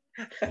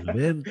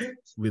 Lent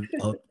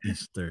without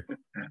Easter.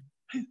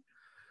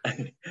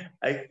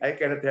 I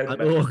cannot help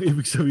but Ano ang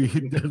ibig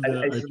sabihin dyan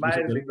na I smile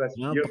Archbishop? because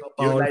you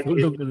like Napaka-powerful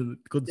it. ng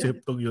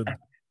konseptong yun.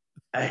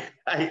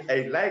 I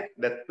like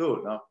that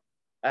too. No,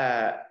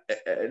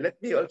 let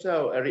me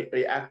also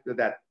react to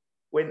that.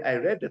 When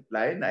I read that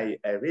line, I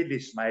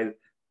really smiled.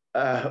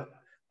 Uh,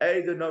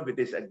 I don't know if it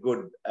is a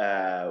good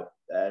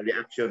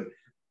reaction.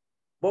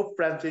 Pope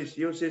Francis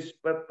uses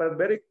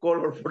very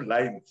colorful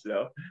lines,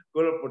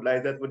 colorful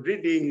lines that would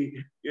really,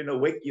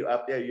 wake you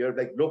up. Yeah, you're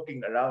like looking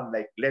around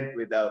like Lent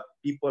without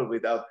people,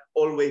 without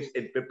always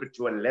in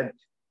perpetual Lent,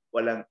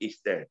 walang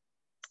Easter.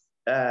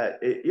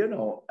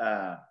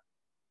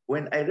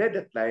 When I read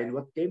that line,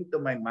 what came to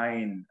my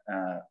mind,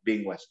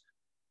 being was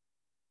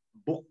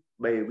book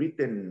by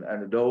written,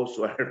 those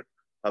who are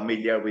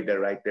familiar with the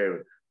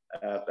writer,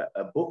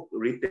 a book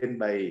written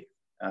by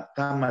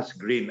Thomas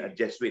Green, a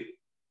Jesuit,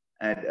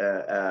 and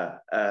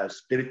a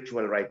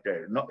spiritual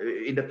writer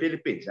in the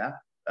Philippines.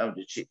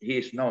 He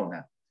is known.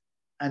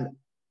 And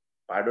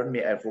pardon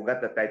me, I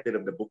forgot the title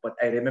of the book, but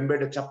I remember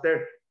the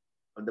chapter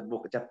of the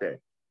book.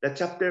 The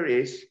chapter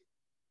is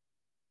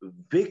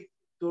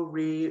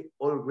Victory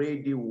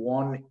Already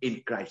Won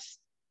in Christ.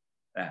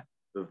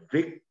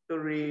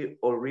 Victory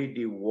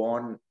already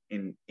won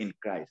in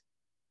Christ.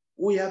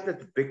 We have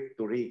that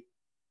victory.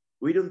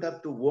 We don't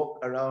have to walk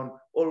around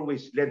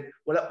always led.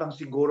 Wala pang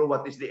siguro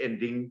what is the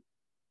ending.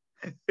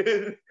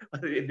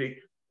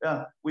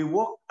 We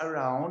walk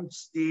around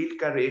still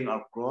carrying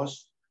our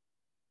cross.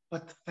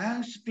 But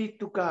thanks be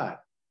to God.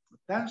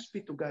 Thanks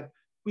be to God.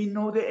 We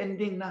know the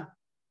ending na.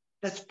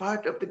 That's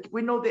part of it.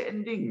 We know the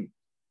ending.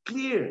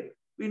 Clear.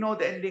 We know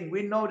the ending.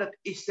 We know that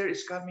Easter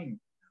is coming.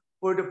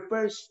 For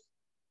those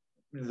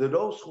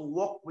who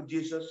walk with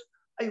Jesus,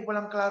 ay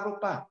walang klaro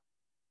pa.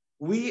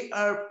 We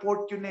are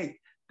fortunate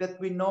that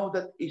we know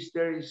that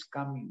Easter is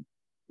coming.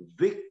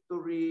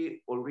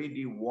 Victory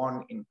already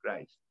won in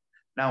Christ.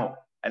 Now,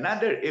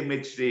 another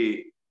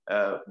imagery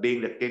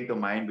being that came to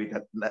mind with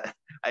that,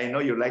 I know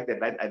you like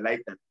that. I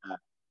like that.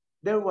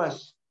 There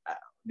was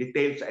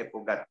details I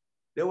forgot.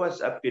 There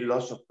was a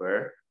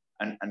philosopher,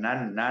 a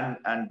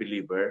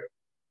non-unbeliever,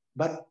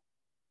 but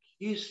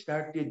he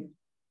started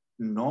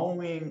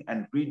knowing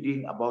and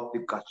reading about the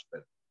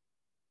gospel.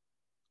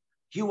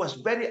 He was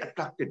very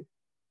attracted.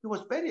 He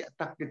was very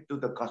attracted to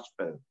the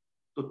gospel,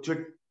 to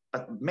church,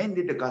 but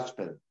mainly the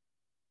gospel.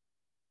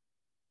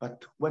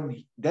 But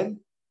then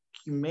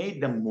he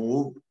made the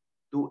move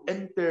to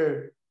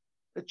enter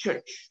the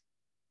church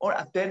or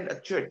attend a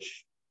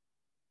church.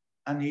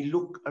 And he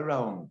looked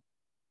around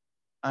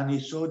and he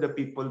saw the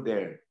people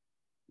there,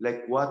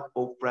 like what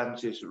Pope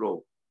Francis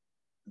wrote.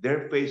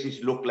 Their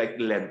faces look like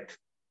Lent.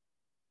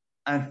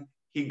 And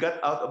he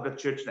got out of the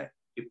church.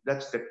 If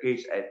that's the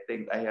case, I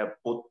think I have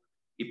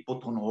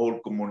iput on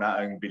hold ko muna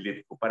ang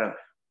belief ko. Parang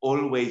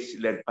always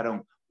Lent,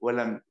 parang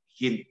walang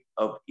hint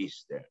of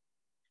Easter.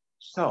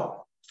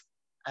 So,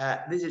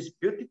 this is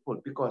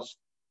beautiful because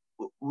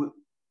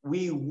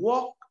we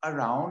walk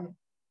around,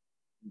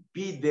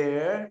 be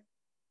there,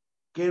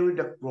 carry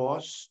the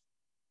cross,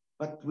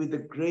 but with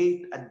the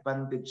great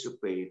advantage of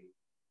faith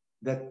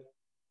that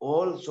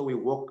also we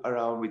walk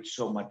around with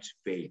so much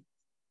faith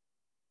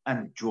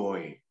and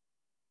joy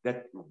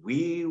that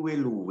we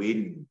will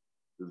win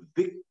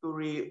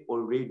victory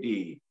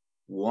already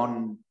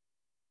won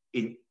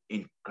in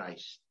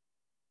Christ.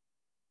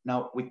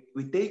 Now we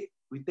take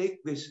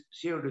this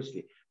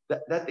seriously.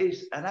 That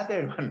is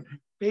another one.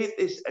 Faith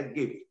is a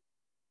gift.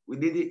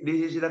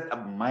 This is not a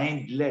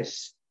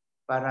mindless,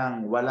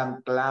 parang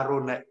walang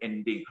klaro na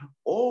ending.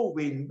 Oh,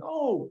 we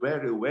know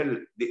very well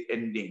the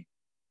ending.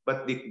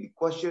 But the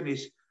question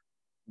is,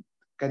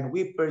 can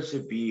we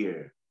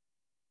persevere?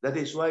 That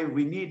is why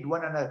we need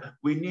one another.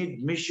 We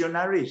need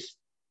missionaries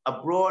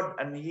abroad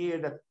and here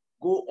that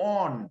go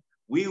on.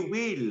 We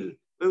will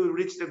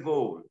reach the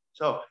goal.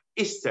 So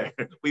Easter,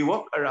 we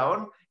walk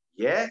around,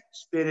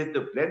 spirit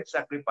of Lent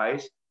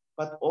sacrifice,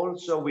 but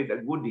also with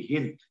a good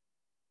hint,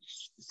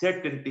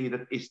 certainty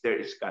that Easter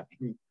is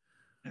coming.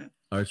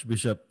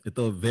 Archbishop,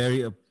 ito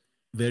very,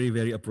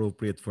 very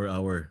appropriate for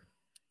our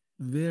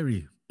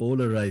very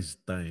polarized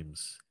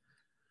times.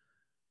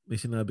 May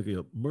sinabi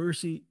kayo,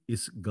 mercy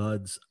is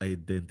God's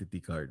identity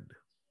card.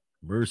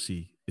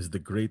 Mercy is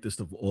the greatest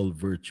of all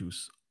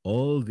virtues.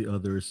 All the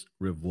others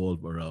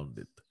revolve around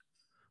it.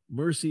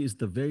 Mercy is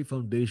the very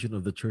foundation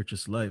of the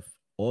church's life.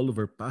 All of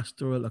her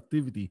pastoral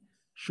activity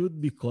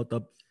should be caught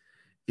up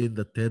in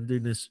the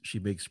tenderness she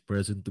makes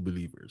present to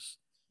believers.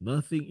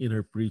 Nothing in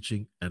her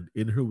preaching and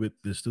in her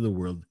witness to the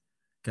world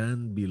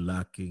can be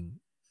lacking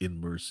in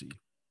mercy.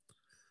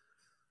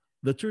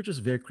 The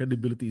church's very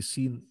credibility is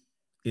seen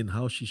in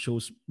how she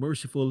shows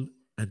merciful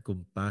and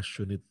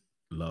compassionate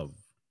love.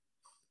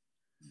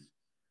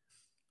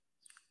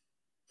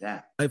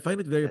 Yeah. I find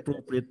it very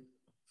appropriate,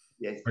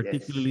 Yes,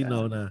 particularly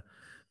now na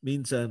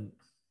minsan,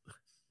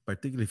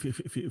 particularly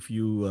if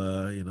you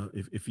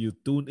if you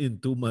tune in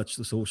too much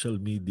to social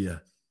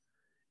media,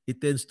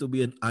 it tends to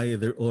be an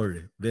either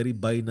or, very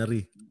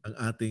binary ang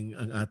ating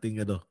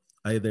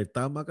either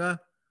tama ka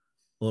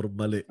or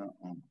mali.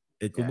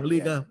 Kung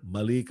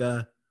mali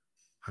ka,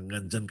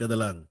 hanggang dyan ka na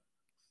lang.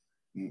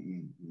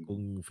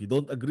 Kung if you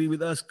don't agree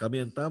with us,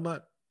 kami ang tama,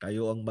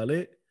 kayo ang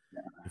mali.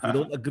 If you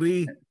don't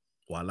agree,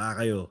 wala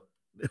kayo.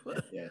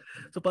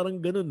 So parang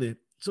ganun eh.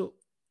 So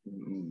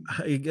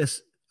I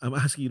guess I'm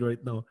asking you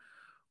right now,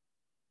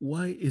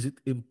 why is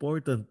it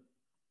important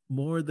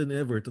more than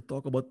ever to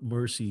talk about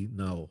mercy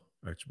now,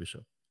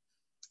 Archbishop?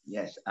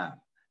 Yes.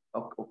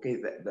 Okay.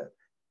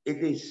 It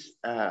is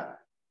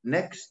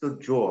next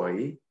to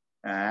joy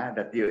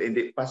that you in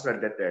the pastoral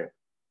letter,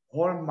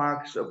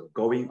 hallmarks of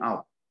going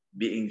out,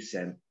 being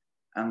sent.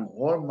 Ang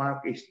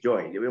hallmark is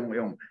joy.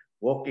 Yung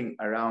walking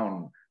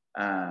around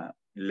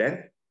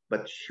Lent,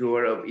 but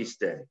sure of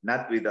Easter,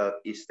 not without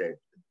Easter.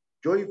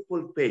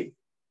 Joyful faith,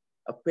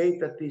 a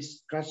faith that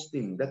is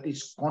trusting, that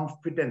is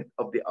confident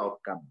of the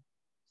outcome.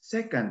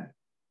 Second,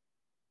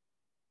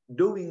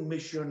 doing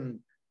mission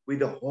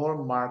with the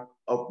hallmark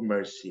of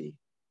mercy.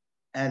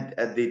 And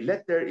the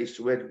letter is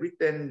well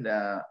written.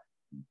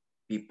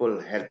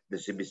 People help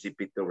the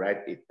CBCP to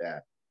write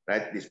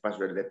this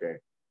pastoral letter.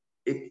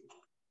 It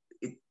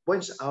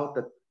points out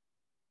that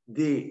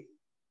the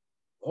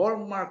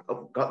hallmark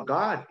of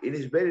God in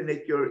his very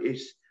nature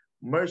is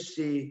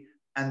mercy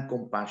and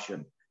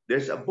compassion.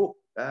 There's a book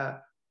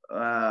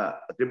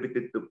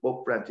attributed to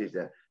Pope Francis.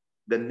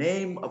 The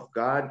name of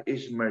God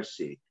is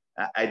mercy.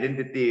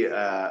 Identity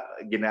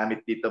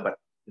ginamit dito, but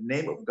the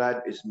name of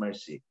God is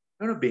mercy.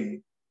 Ano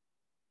bing?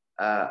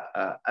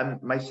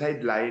 My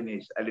sideline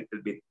is a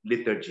little bit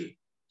liturgy.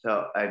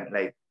 So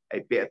I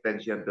pay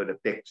attention to the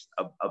text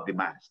of the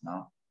Mass.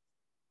 No?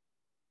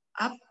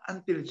 Up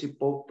until si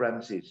Pope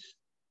Francis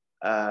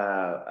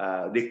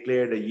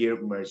declared the year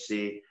of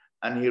mercy,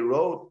 and he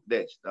wrote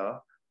this,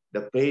 no?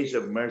 The praise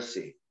of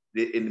mercy,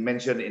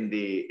 mentioned in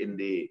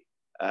the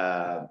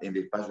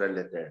pastoral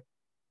letter.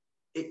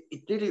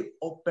 It really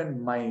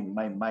opened my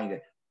mind.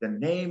 The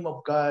name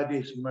of God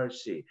is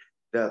mercy.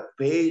 The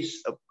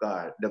face of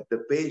God,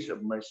 the face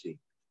of mercy.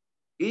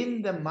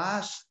 In the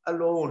Mass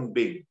alone,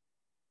 big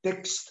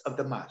text of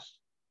the Mass,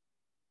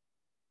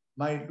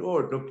 my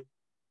Lord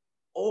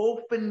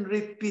often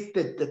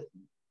repeated that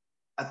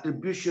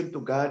attribution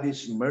to God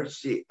is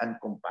mercy and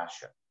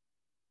compassion.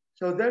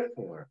 So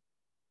therefore,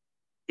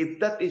 if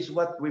that is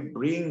what we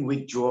bring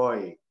with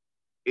joy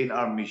in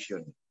our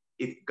mission,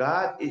 if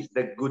God is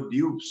the good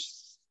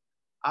news,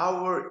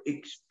 our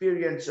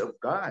experience of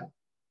God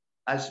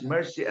as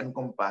mercy and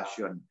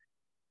compassion,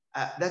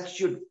 that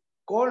should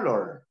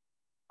color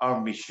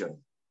our mission.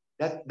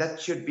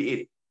 That should be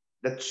it.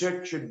 The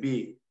church should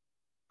be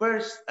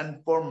first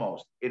and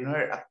foremost in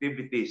her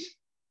activities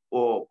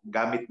o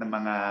gamit ng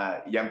mga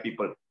young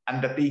people.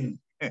 Ang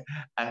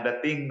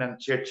dating ng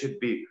church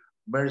should be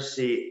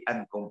mercy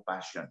and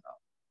compassion.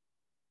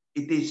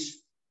 It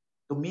is,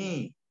 to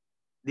me,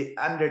 the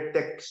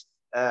undertext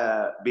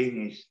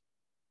being is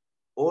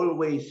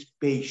always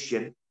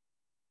patient,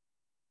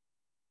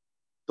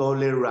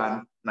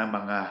 tolerant ng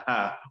mga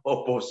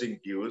opposing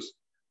views,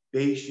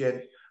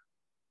 patient,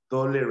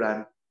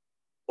 tolerant,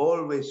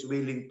 always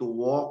willing to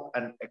walk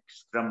an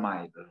extra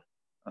mile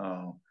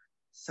Uh,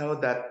 so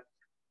that,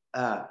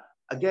 uh,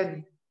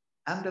 again,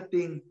 ang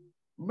dating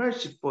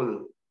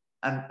merciful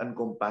and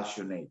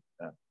compassionate.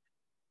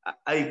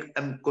 I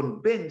am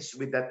convinced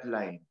with that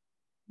line,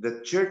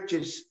 the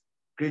church's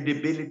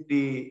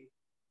credibility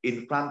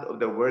in front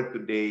of the world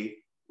today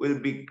will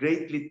be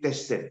greatly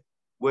tested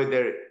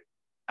whether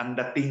ang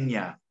dating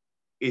niya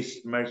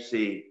is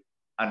mercy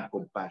and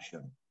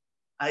compassion.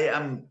 I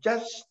am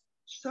just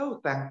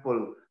so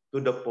thankful to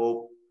the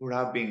Pope for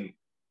having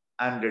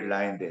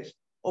underlined this.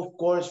 Of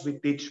course, we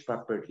teach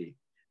properly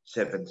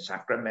seven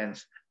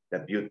sacraments, the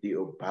beauty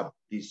of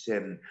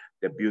baptism,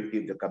 the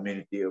beauty of the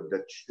community of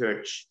the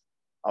church,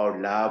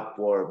 our love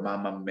for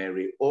Mama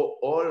Mary,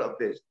 all of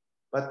this.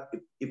 But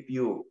if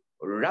you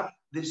wrap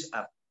this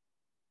up,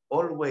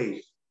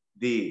 always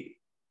the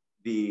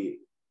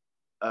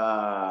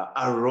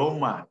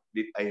aroma,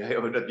 I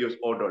will not use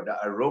odor, the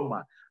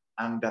aroma,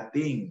 ang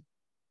dating,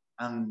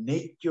 ang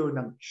nature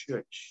ng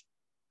church,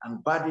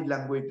 ang body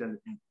language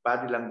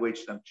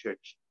ng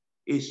church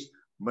is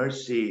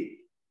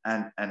mercy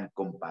and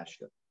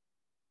compassion.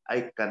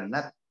 I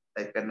cannot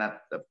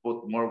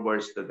put more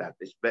words to that.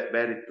 It's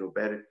very true,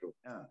 very true.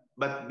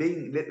 But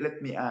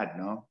let me add,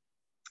 no?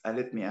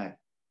 Let me add.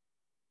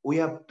 We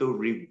have to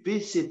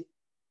revisit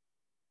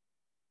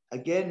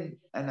again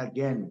and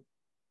again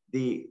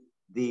the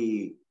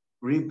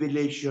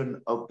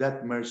revelation of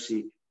that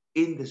mercy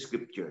in the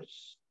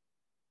scriptures.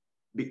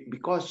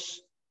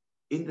 Because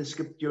in the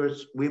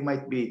scriptures, we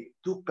might be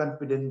too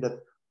confident that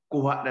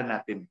kuha na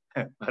natin.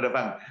 Para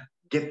bang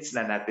gets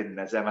na natin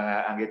na sa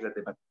mga anggit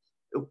natin. But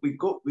if we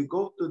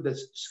go to the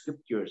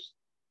scriptures,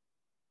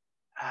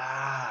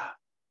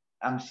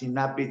 ang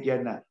sinabi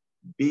diyan na,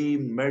 be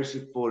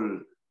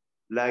merciful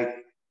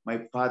like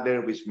my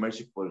Father was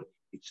merciful.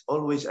 It's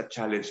always a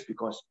challenge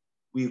because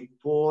we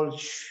fall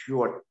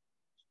short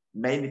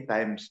many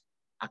times.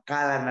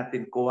 Akala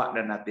natin kuha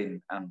na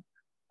natin ang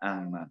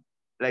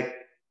like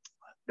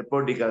the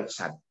prodigal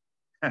son.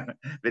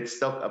 Let's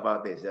talk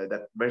about this.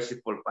 That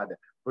merciful father,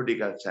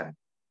 prodigal son.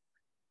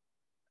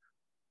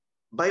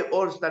 By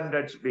all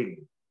standards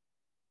being,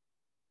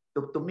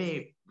 to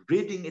me,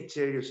 reading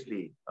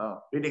seriously,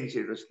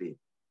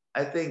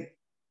 I think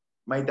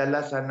may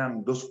dala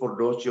ng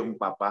 2x2 yung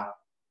papa.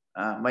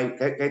 May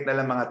kahit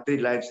na lang mga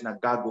 3 lines na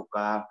gago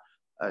ka,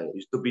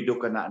 estupido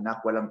ka na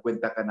anak, walang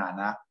kwenta ka na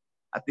anak.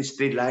 At least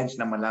 3 lines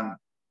naman lang.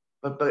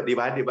 Di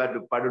ba?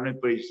 Pardon me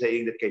for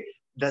saying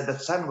that the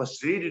son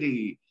was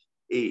really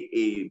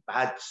a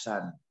bad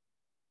son.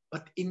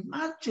 But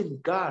imagine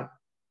God,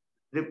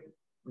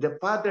 the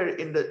father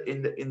in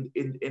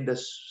the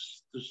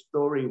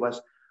story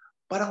was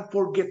parang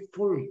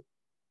forgetful.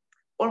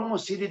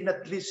 Almost he did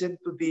not listen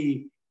to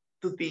the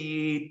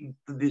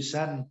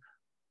son.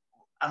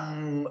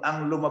 Ang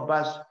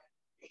lumabas,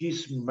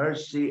 his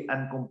mercy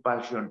and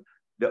compassion,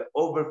 the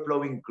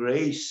overflowing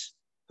grace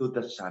to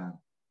the son.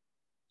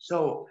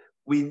 So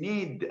we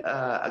need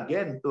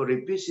again to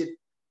revisit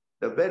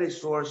the very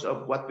source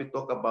of what we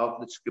talk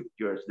about the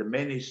scriptures, the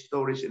many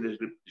stories in the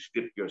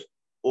scriptures,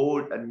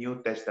 Old and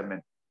New Testament,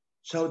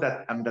 so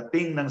that ang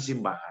dating ng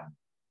simbahan,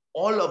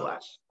 all of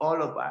us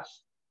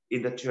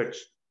in the church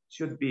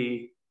should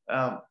be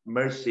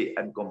mercy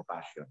and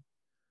compassion.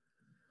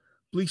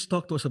 Please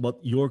talk to us about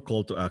your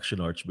call to action,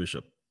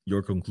 Archbishop,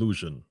 your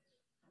conclusion.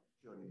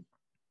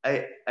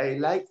 I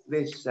like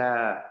this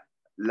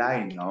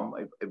line, no?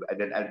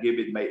 Then I'll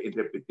give it my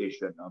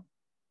interpretation. No?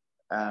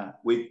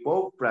 With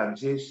Pope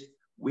Francis,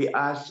 we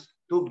ask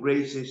 2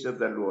 graces of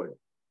the Lord.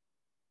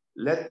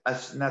 Let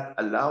us not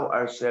allow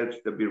ourselves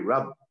to be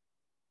robbed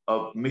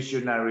of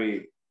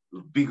missionary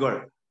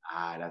vigor.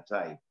 That's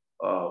right.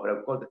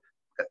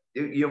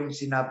 Yung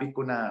sinabi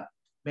ko na,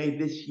 may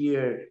this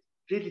year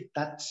really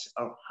touch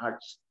our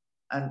hearts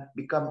and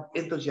become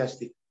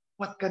enthusiastic.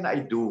 What can I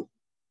do?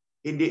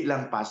 Hindi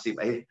lang passive.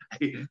 I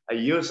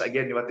use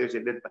again what you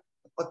said.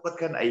 What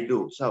can I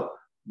do? So,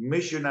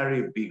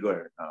 missionary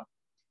vigor.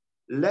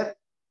 Let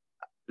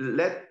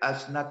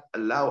us not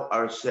allow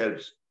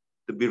ourselves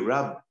to be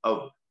robbed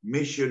of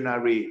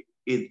missionary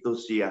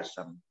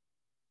enthusiasm.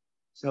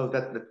 So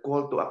that the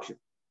call to action.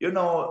 You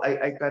know,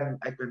 I can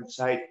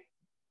cite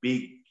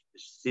big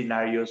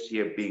scenarios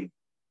here being,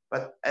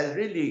 but I'll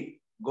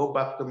really go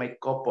back to my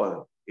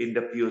couple in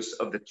the pews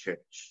of the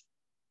church.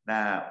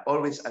 Na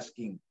always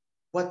asking,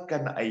 what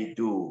can I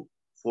do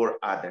for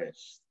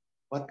others?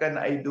 What can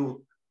I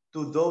do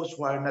to those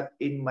who are not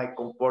in my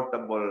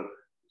comfortable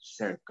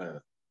circle?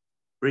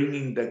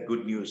 Bringing the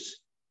good news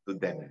to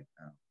them.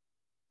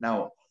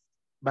 Now,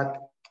 but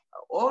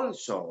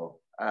also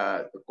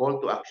the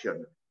call to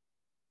action.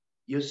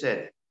 You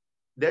said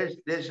there's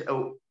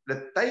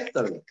the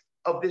title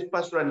of this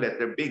pastoral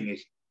letter being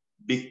is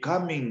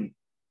becoming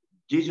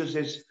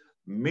Jesus's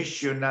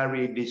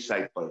missionary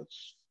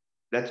disciples.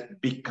 That's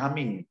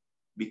becoming.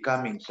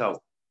 So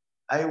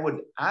I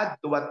would add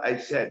to what I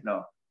said.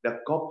 No, the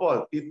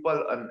couple,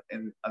 people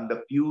on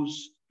the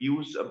pews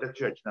of the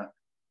church. No,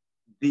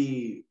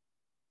 the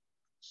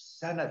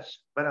sanats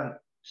parang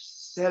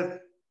self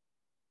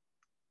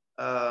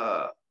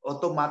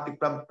automatic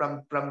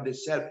from the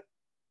self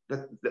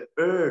the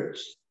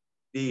urge,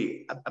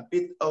 a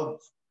bit of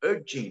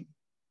urging.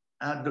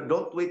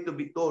 Don't wait to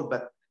be told,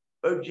 but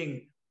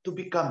urging to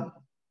become,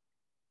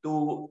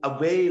 to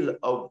avail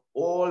of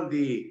all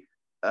the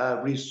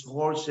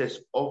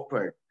resources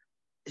offered,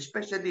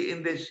 especially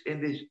in this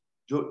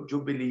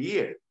jubilee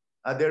year.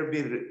 There'll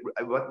be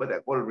what I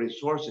call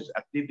resources,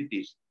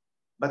 activities,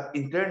 but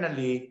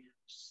internally,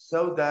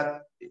 so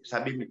that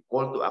sabi mo,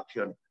 call to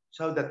action,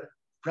 so that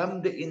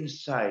from the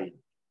inside,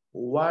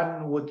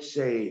 one would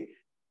say,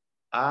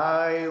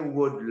 I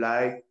would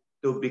like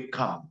to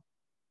become.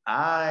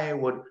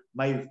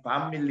 My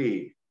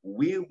family,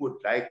 we would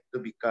like to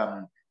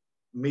become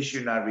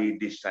missionary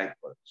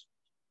disciples,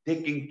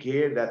 taking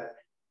care that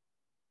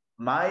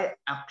my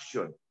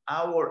action,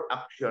 our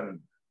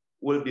action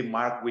will be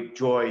marked with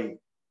joy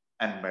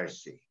and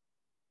mercy.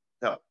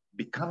 So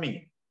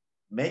becoming,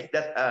 make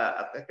that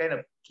a kind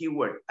of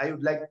keyword. I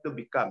would like to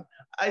become.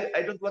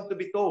 I don't want to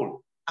be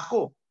told.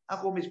 Ako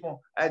mismo,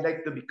 I'd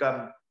like to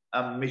become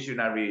a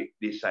missionary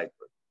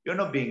disciple.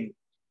 Being,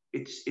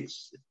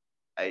 it's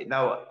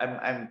now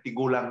I'm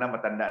tigulang na,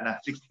 matanda na,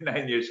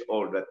 69 years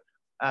old, but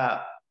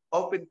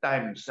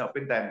oftentimes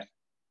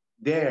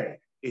there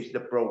is the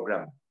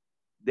program.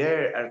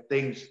 There are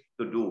things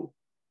to do.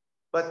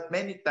 But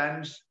many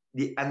times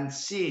the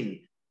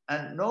unseen,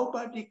 and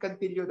nobody can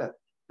tell you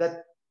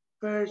that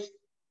first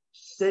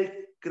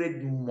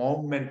sacred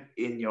moment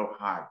in your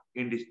heart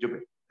in this job.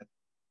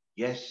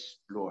 Yes,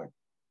 Lord,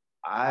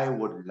 I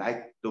would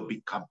like to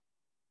become.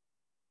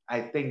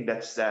 I think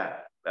that's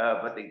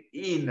but the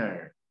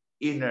inner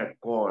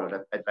call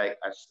that I'd like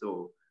us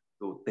to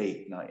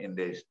take now in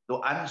this,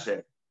 to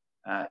answer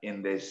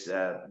in this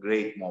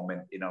great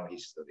moment in our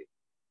history.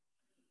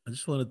 I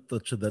just want to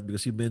touch on that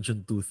because you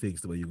mentioned two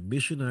things, diba? Yung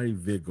missionary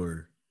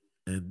vigor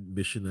and Yeah,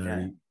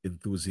 missionary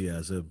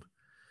enthusiasm.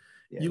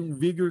 yes, Yung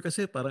vigor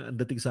kasi parang ang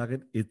dating sa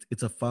akin,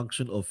 it's a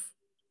function of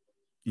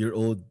your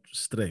own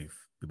strength.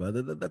 Diba?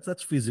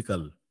 That's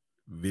physical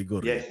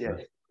vigor. yes, Diba?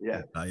 yes,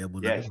 yeah, Kaya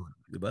mo na yes. gano'n.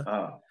 Diba?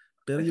 Uh,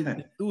 Pero yung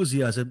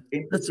enthusiasm,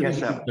 that's really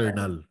enthusiasm.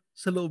 internal.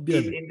 Sa loob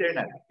yan. Oh,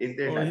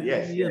 Internal.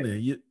 Yes, hindi yan yes, eh.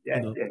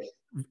 yes, yes.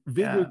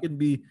 Vigor Yeah. can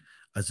be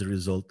as a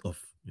result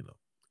of,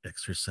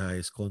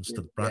 exercise, Yes,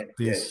 constant yes, yes,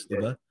 practice, yes,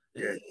 diba?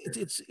 yes, It's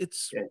it's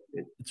it's yes,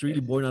 yes, it's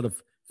really yes, born out of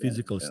yeah,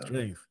 physical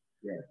strength.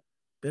 yeah.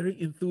 Pero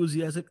yung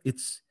enthusiasm,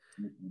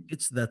 Mhm.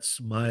 it's that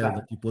smile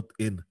Ka- that you put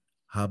in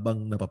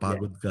habang Yes,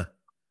 napapagod ka.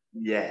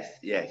 yes,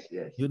 yes,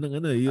 yes. Yun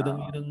ang ano eh, yun ang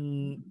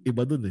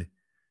iba dun eh.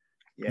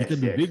 You Yes,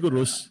 can be yes.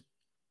 vigorous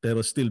pero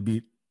still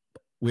be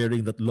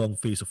wearing that long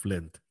face of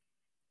Lent.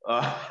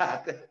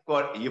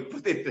 You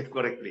put it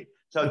correctly.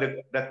 So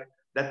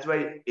that's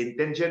why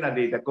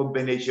intentionally the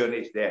combination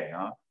is there,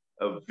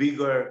 of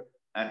vigor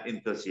and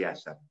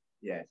enthusiasm.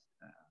 Yes.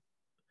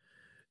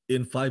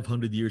 In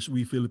 500 years,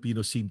 we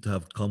Filipinos seem to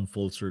have come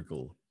full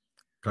circle.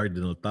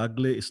 Cardinal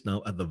Tagle is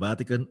now at the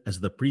Vatican as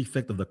the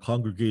prefect of the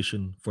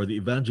Congregation for the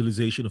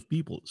Evangelization of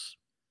Peoples.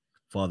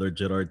 Father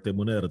Gerard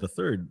Temonera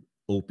III,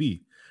 OP,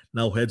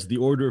 now heads the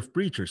Order of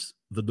Preachers,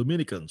 the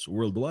Dominicans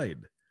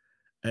worldwide.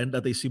 And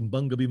at a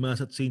Simbang Gabi Mass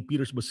at St.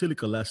 Peter's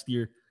Basilica last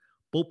year,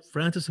 Pope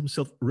Francis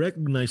himself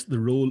recognized the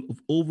role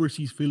of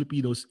overseas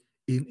Filipinos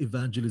in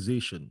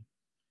evangelization.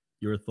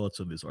 Your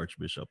thoughts on this,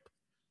 Archbishop?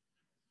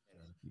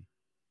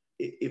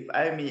 If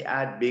I may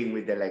add, being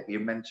with the, like you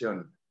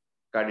mentioned,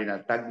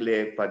 Cardinal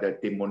Tagle, Father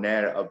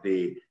Timoner of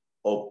the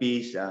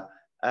OPs,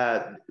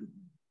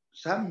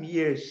 some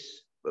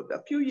years,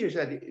 a few years,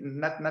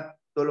 not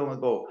too long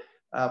ago,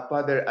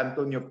 Father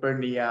Antonio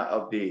Pernia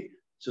of the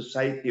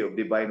Society of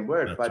Divine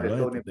Word, That's Father right,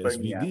 Tony the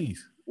Pernia, SVDs.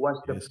 was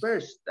the Yes,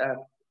 first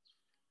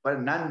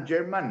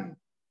non-German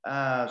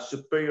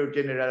Superior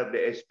General of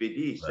the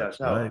SPDs. that's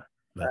right.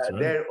 That's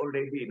right. There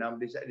already,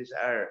 these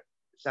are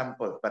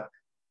samples. But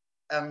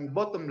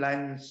bottom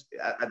lines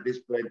at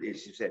this point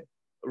is, you said,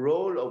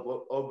 role of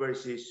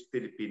overseas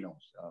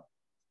Filipinos.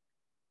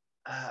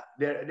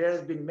 There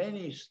has been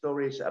many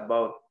stories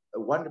about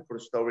wonderful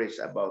stories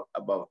about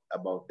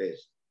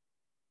this.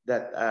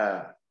 That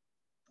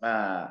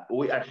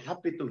we are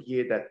happy to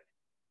hear that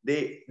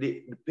the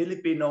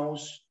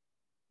Filipinos,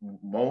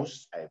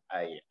 most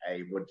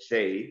I would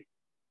say,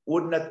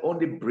 would not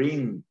only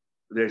bring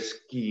their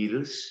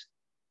skills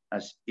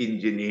as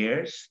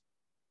engineers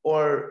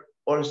or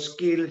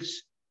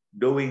skills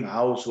doing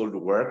household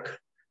work,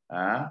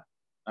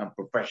 and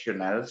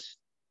professionals.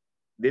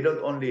 They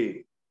don't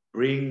only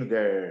bring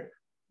their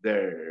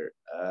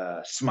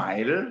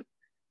smile.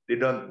 They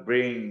don't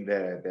bring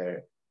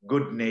their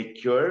good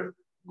nature,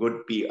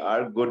 good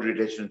PR, good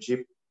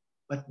relationship,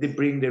 but they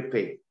bring their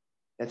faith.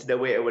 That's the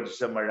way I would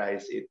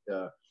summarize it.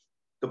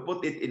 To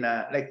put it in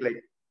a like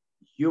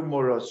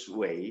humorous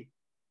way,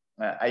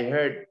 I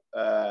heard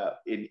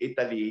in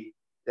Italy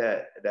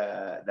the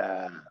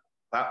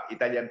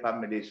Italian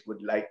families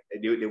would like,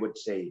 they would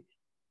say,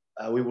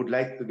 we would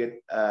like to get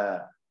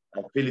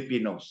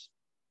Filipinos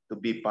to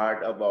be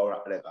part of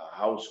our, like,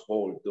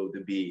 household, to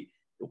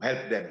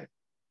help them.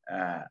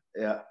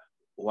 Yeah.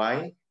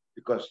 Why?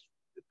 Because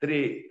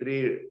three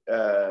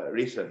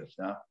reasons.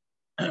 No?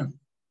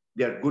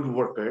 they're good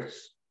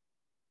workers.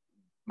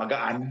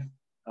 Magaan,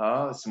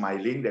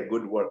 smiling, they're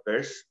good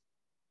workers.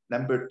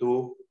 Number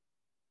two,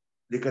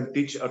 they can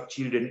teach our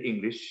children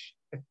English.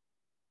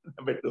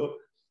 Number two,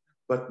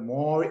 but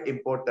more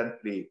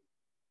importantly,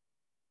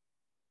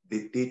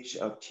 they teach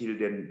our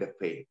children the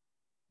faith,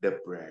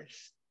 the prayers.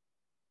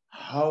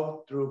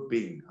 How true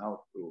being,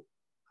 how true,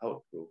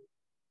 how true.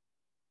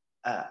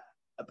 Uh,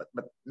 but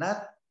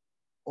not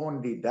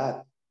only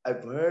that,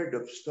 I've heard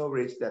of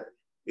stories that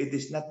it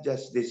is not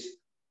just this,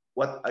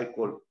 what I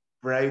call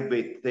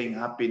private thing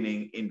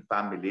happening in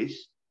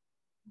families,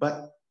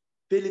 but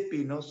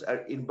Filipinos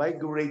are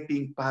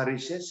invigorating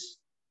parishes,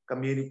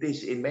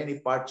 communities in many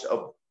parts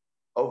of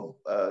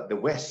the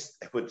West,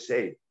 I would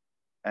say,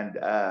 and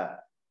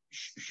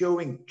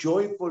showing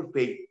joyful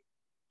faith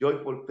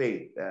to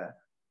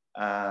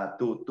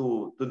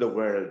the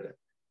world.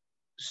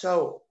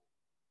 So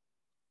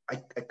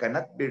I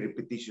cannot be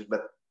repetitious,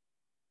 but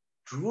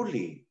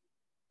truly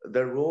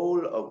the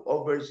role of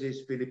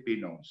overseas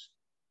Filipinos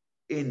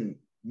in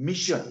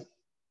mission,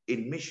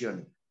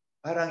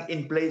 parang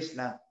in place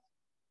na.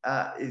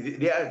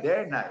 They are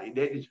there na.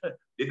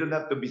 They don't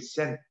have to be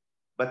sent,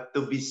 but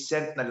to be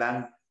sent na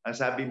lang, ang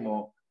sabi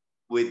mo,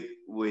 with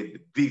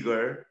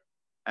vigor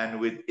and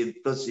with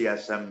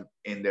enthusiasm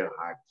in their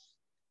hearts.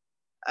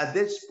 At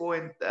this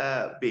point,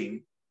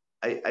 Bing,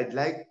 I'd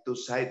like to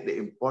cite the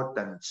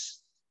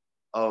importance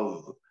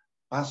of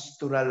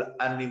pastoral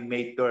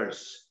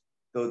animators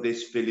to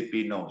these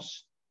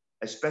Filipinos,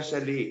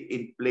 especially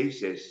in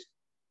places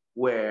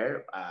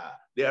where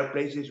there are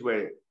places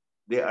where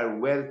they are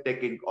well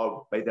taken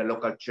of by the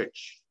local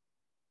church.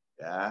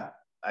 Yeah,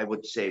 I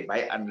would say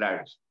by and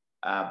large,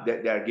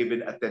 they are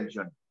given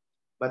attention.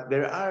 But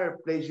there are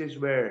places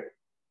where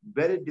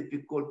very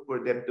difficult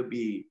for them to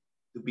be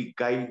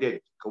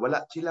guided.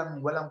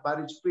 Walang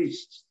parish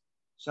priests.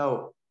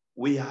 So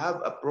we have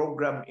a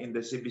program in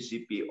the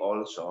CBCP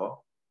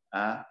also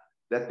that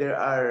there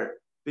are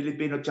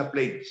Filipino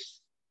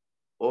chaplains,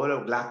 all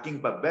of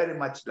lacking, but very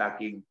much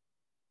lacking,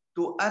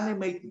 to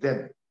animate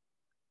them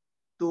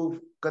to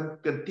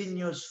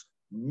continuous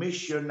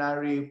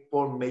missionary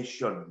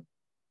formation.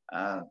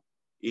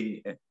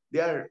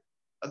 There are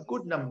a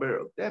good number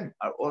of them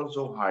are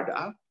also hard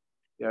up.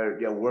 They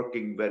are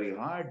working very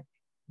hard.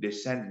 They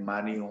send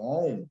money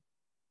home.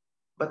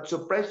 But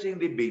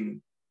surprisingly,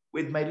 being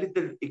with my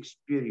little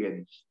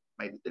experience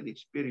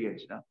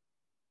now,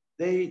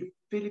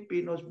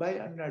 Filipinos by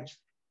and large,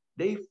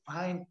 they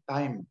find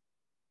time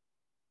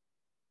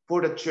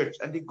for the church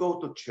and they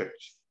go to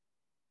church.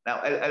 Now,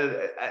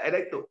 I'd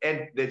like to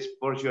end this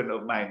portion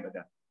of mine,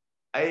 madam.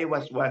 I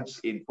was once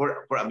in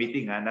for a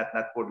meeting, not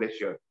for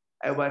leisure.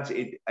 I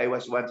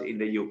was once in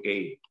the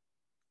UK,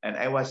 and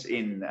I was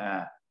in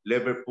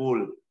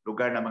Liverpool,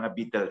 lugar ng mga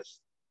Beatles,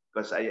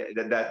 because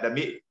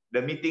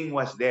the meeting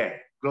was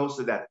there, close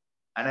to that,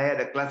 and I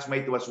had a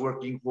classmate who was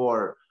working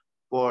for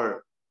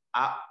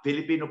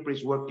Filipino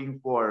priest working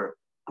for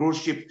cruise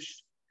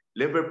ships.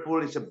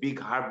 Liverpool is a big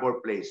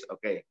harbor place.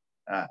 Okay,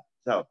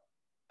 so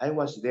I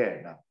was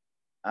there now.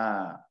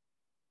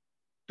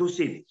 Two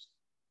scenes.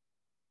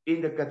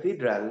 In the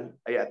cathedral,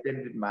 I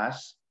attended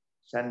Mass,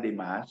 Sunday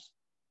Mass.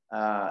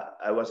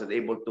 I wasn't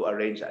able to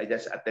arrange. I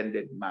just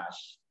attended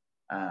Mass.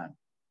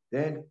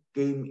 Then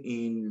came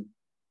in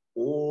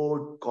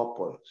old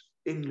couples,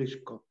 English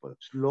couples.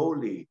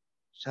 Slowly,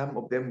 some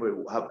of them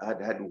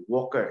had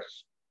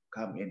walkers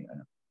come in.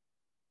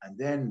 And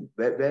then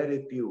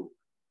very few,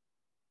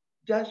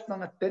 just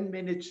mga 10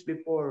 minutes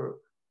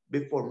before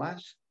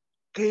Mass,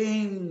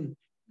 came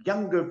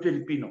younger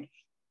Filipinos,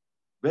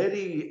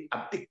 very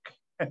uptick,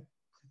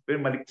 very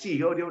maliksi,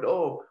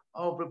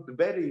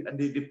 very, and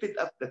they fit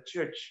up the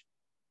church.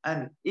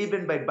 And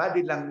even by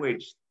body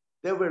language,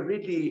 they were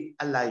really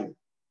alive.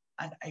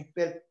 And I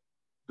felt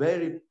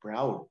very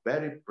proud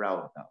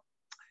now.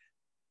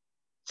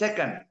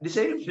 Second, the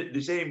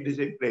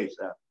same place.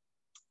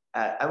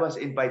 I was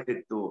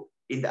invited to,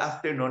 in the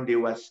afternoon, there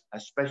was a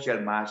special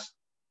Mass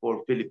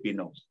for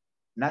Filipinos.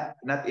 Not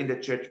in the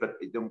church, but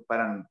itong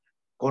parang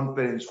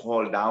conference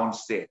hall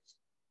downstairs.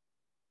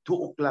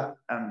 2 o'clock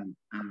ang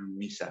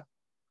misa.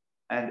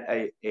 And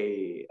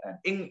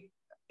an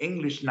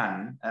English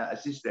nun, a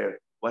sister,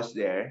 was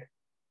there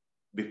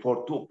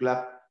before 2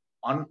 o'clock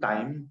on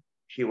time.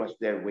 She was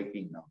there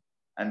waiting now.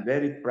 And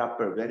very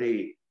proper,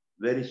 very,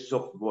 very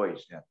soft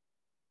voice. Yeah.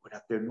 Good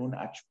afternoon,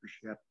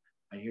 Archbishop.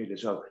 I hear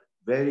this. So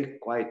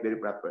very quiet, very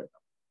proper.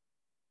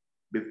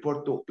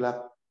 Before 2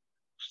 o'clock,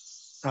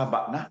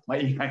 saba na,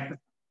 maingay.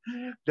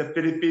 The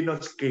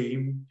Filipinos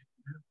came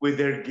with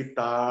their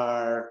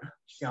guitar,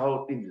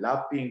 shouting,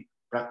 laughing,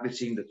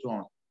 practicing the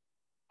song.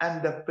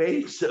 And the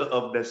face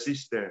of the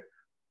sister,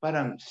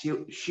 parang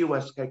she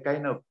was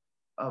kind of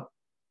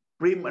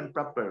prim and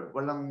proper.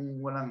 But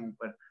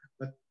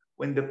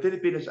when the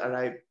Filipinos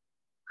arrived,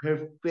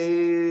 her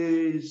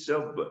face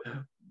of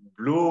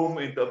bloom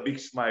into a big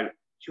smile.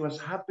 She was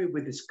happy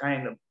with this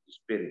kind of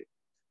spirit.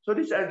 So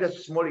these are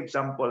just small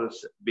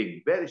examples,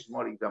 very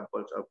small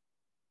examples of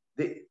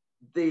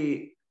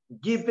the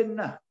given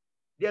na.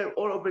 They are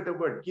all over the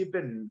world,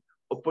 given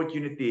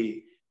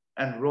opportunity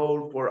and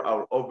role for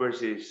our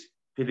overseas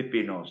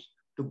Filipinos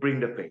to bring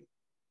the faith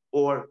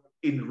or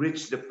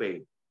enrich the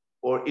faith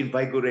or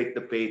invigorate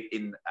the faith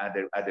in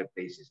other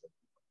places.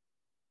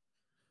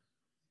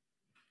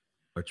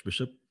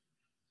 Archbishop,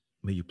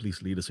 may you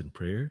please lead us in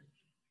prayer?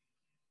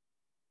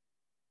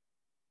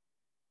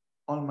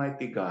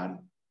 Almighty God,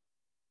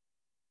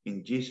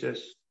 in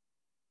Jesus,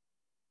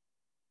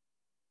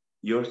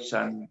 your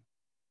Son,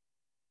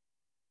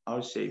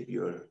 our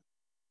Savior,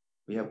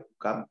 we have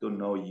come to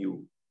know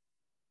you.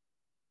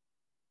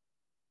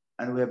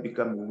 And we have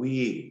become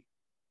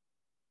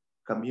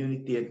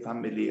community and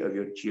family of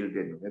your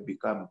children. We have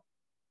become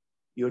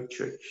your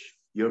church,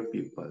 your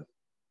people.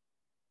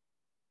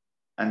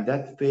 And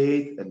that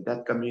faith and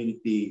that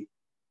community,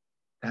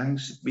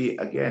 thanks be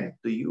again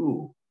to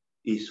you,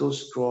 is so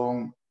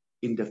strong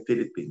in the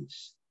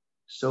Philippines,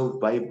 so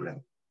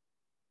vibrant.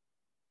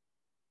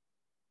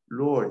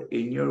 Lord,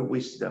 in your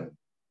wisdom,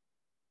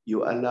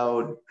 you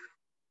allowed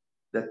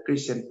that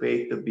Christian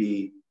faith to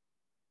be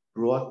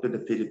brought to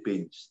the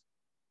Philippines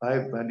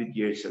 500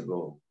 years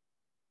ago.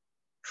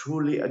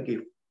 Truly a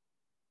gift.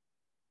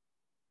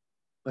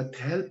 But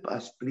help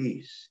us,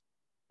 please,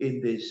 in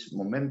this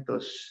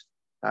momentous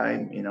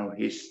time in our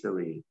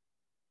history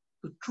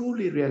to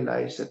truly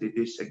realize that it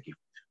is a gift.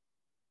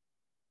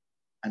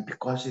 And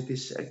because it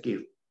is a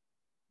gift,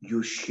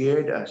 you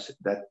shared us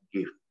that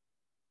gift.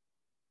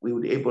 We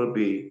would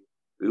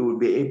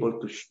be able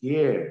to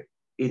share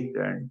in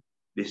turn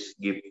this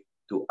gift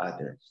to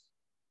others.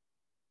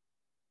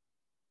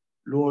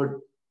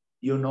 Lord,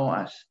 you know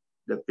us,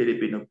 the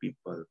Filipino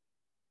people,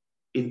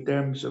 in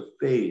terms of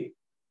faith,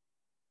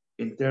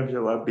 in terms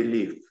of our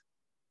belief.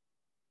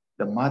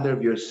 The mother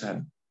of your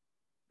Son,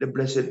 the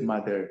Blessed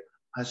Mother,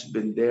 has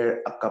been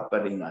there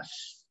accompanying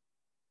us,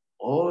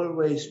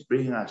 always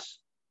bring us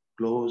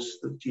close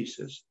to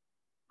Jesus,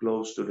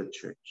 close to the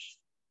church.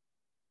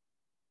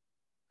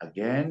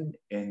 Again,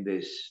 in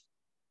this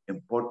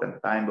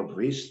important time of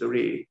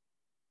history,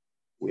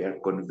 we are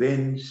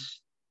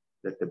convinced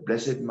that the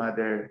Blessed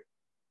Mother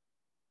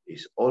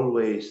is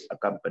always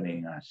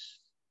accompanying us.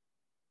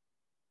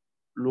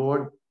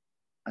 Lord,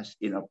 as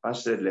in our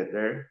pastoral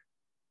letter,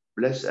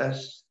 bless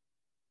us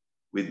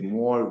with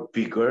more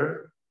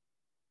vigor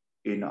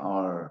in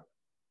our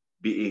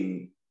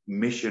being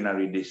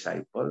missionary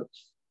disciples,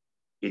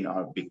 in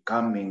our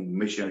becoming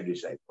missionary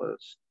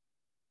disciples,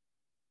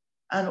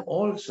 and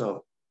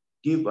also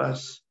give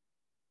us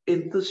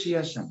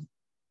enthusiasm,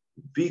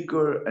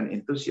 vigor and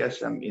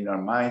enthusiasm in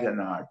our minds and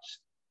hearts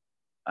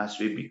as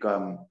we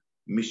become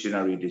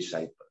missionary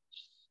disciples.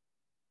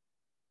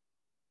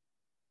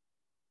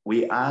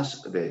 We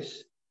ask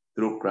this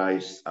through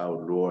Christ our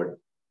Lord.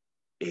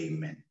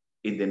 Amen.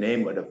 In the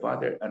name of the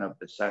Father, and of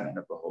the Son, and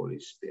of the Holy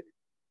Spirit.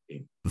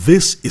 Amen.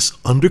 This is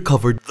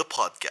Undercovered the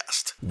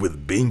Podcast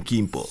with Bing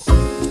Kimpo.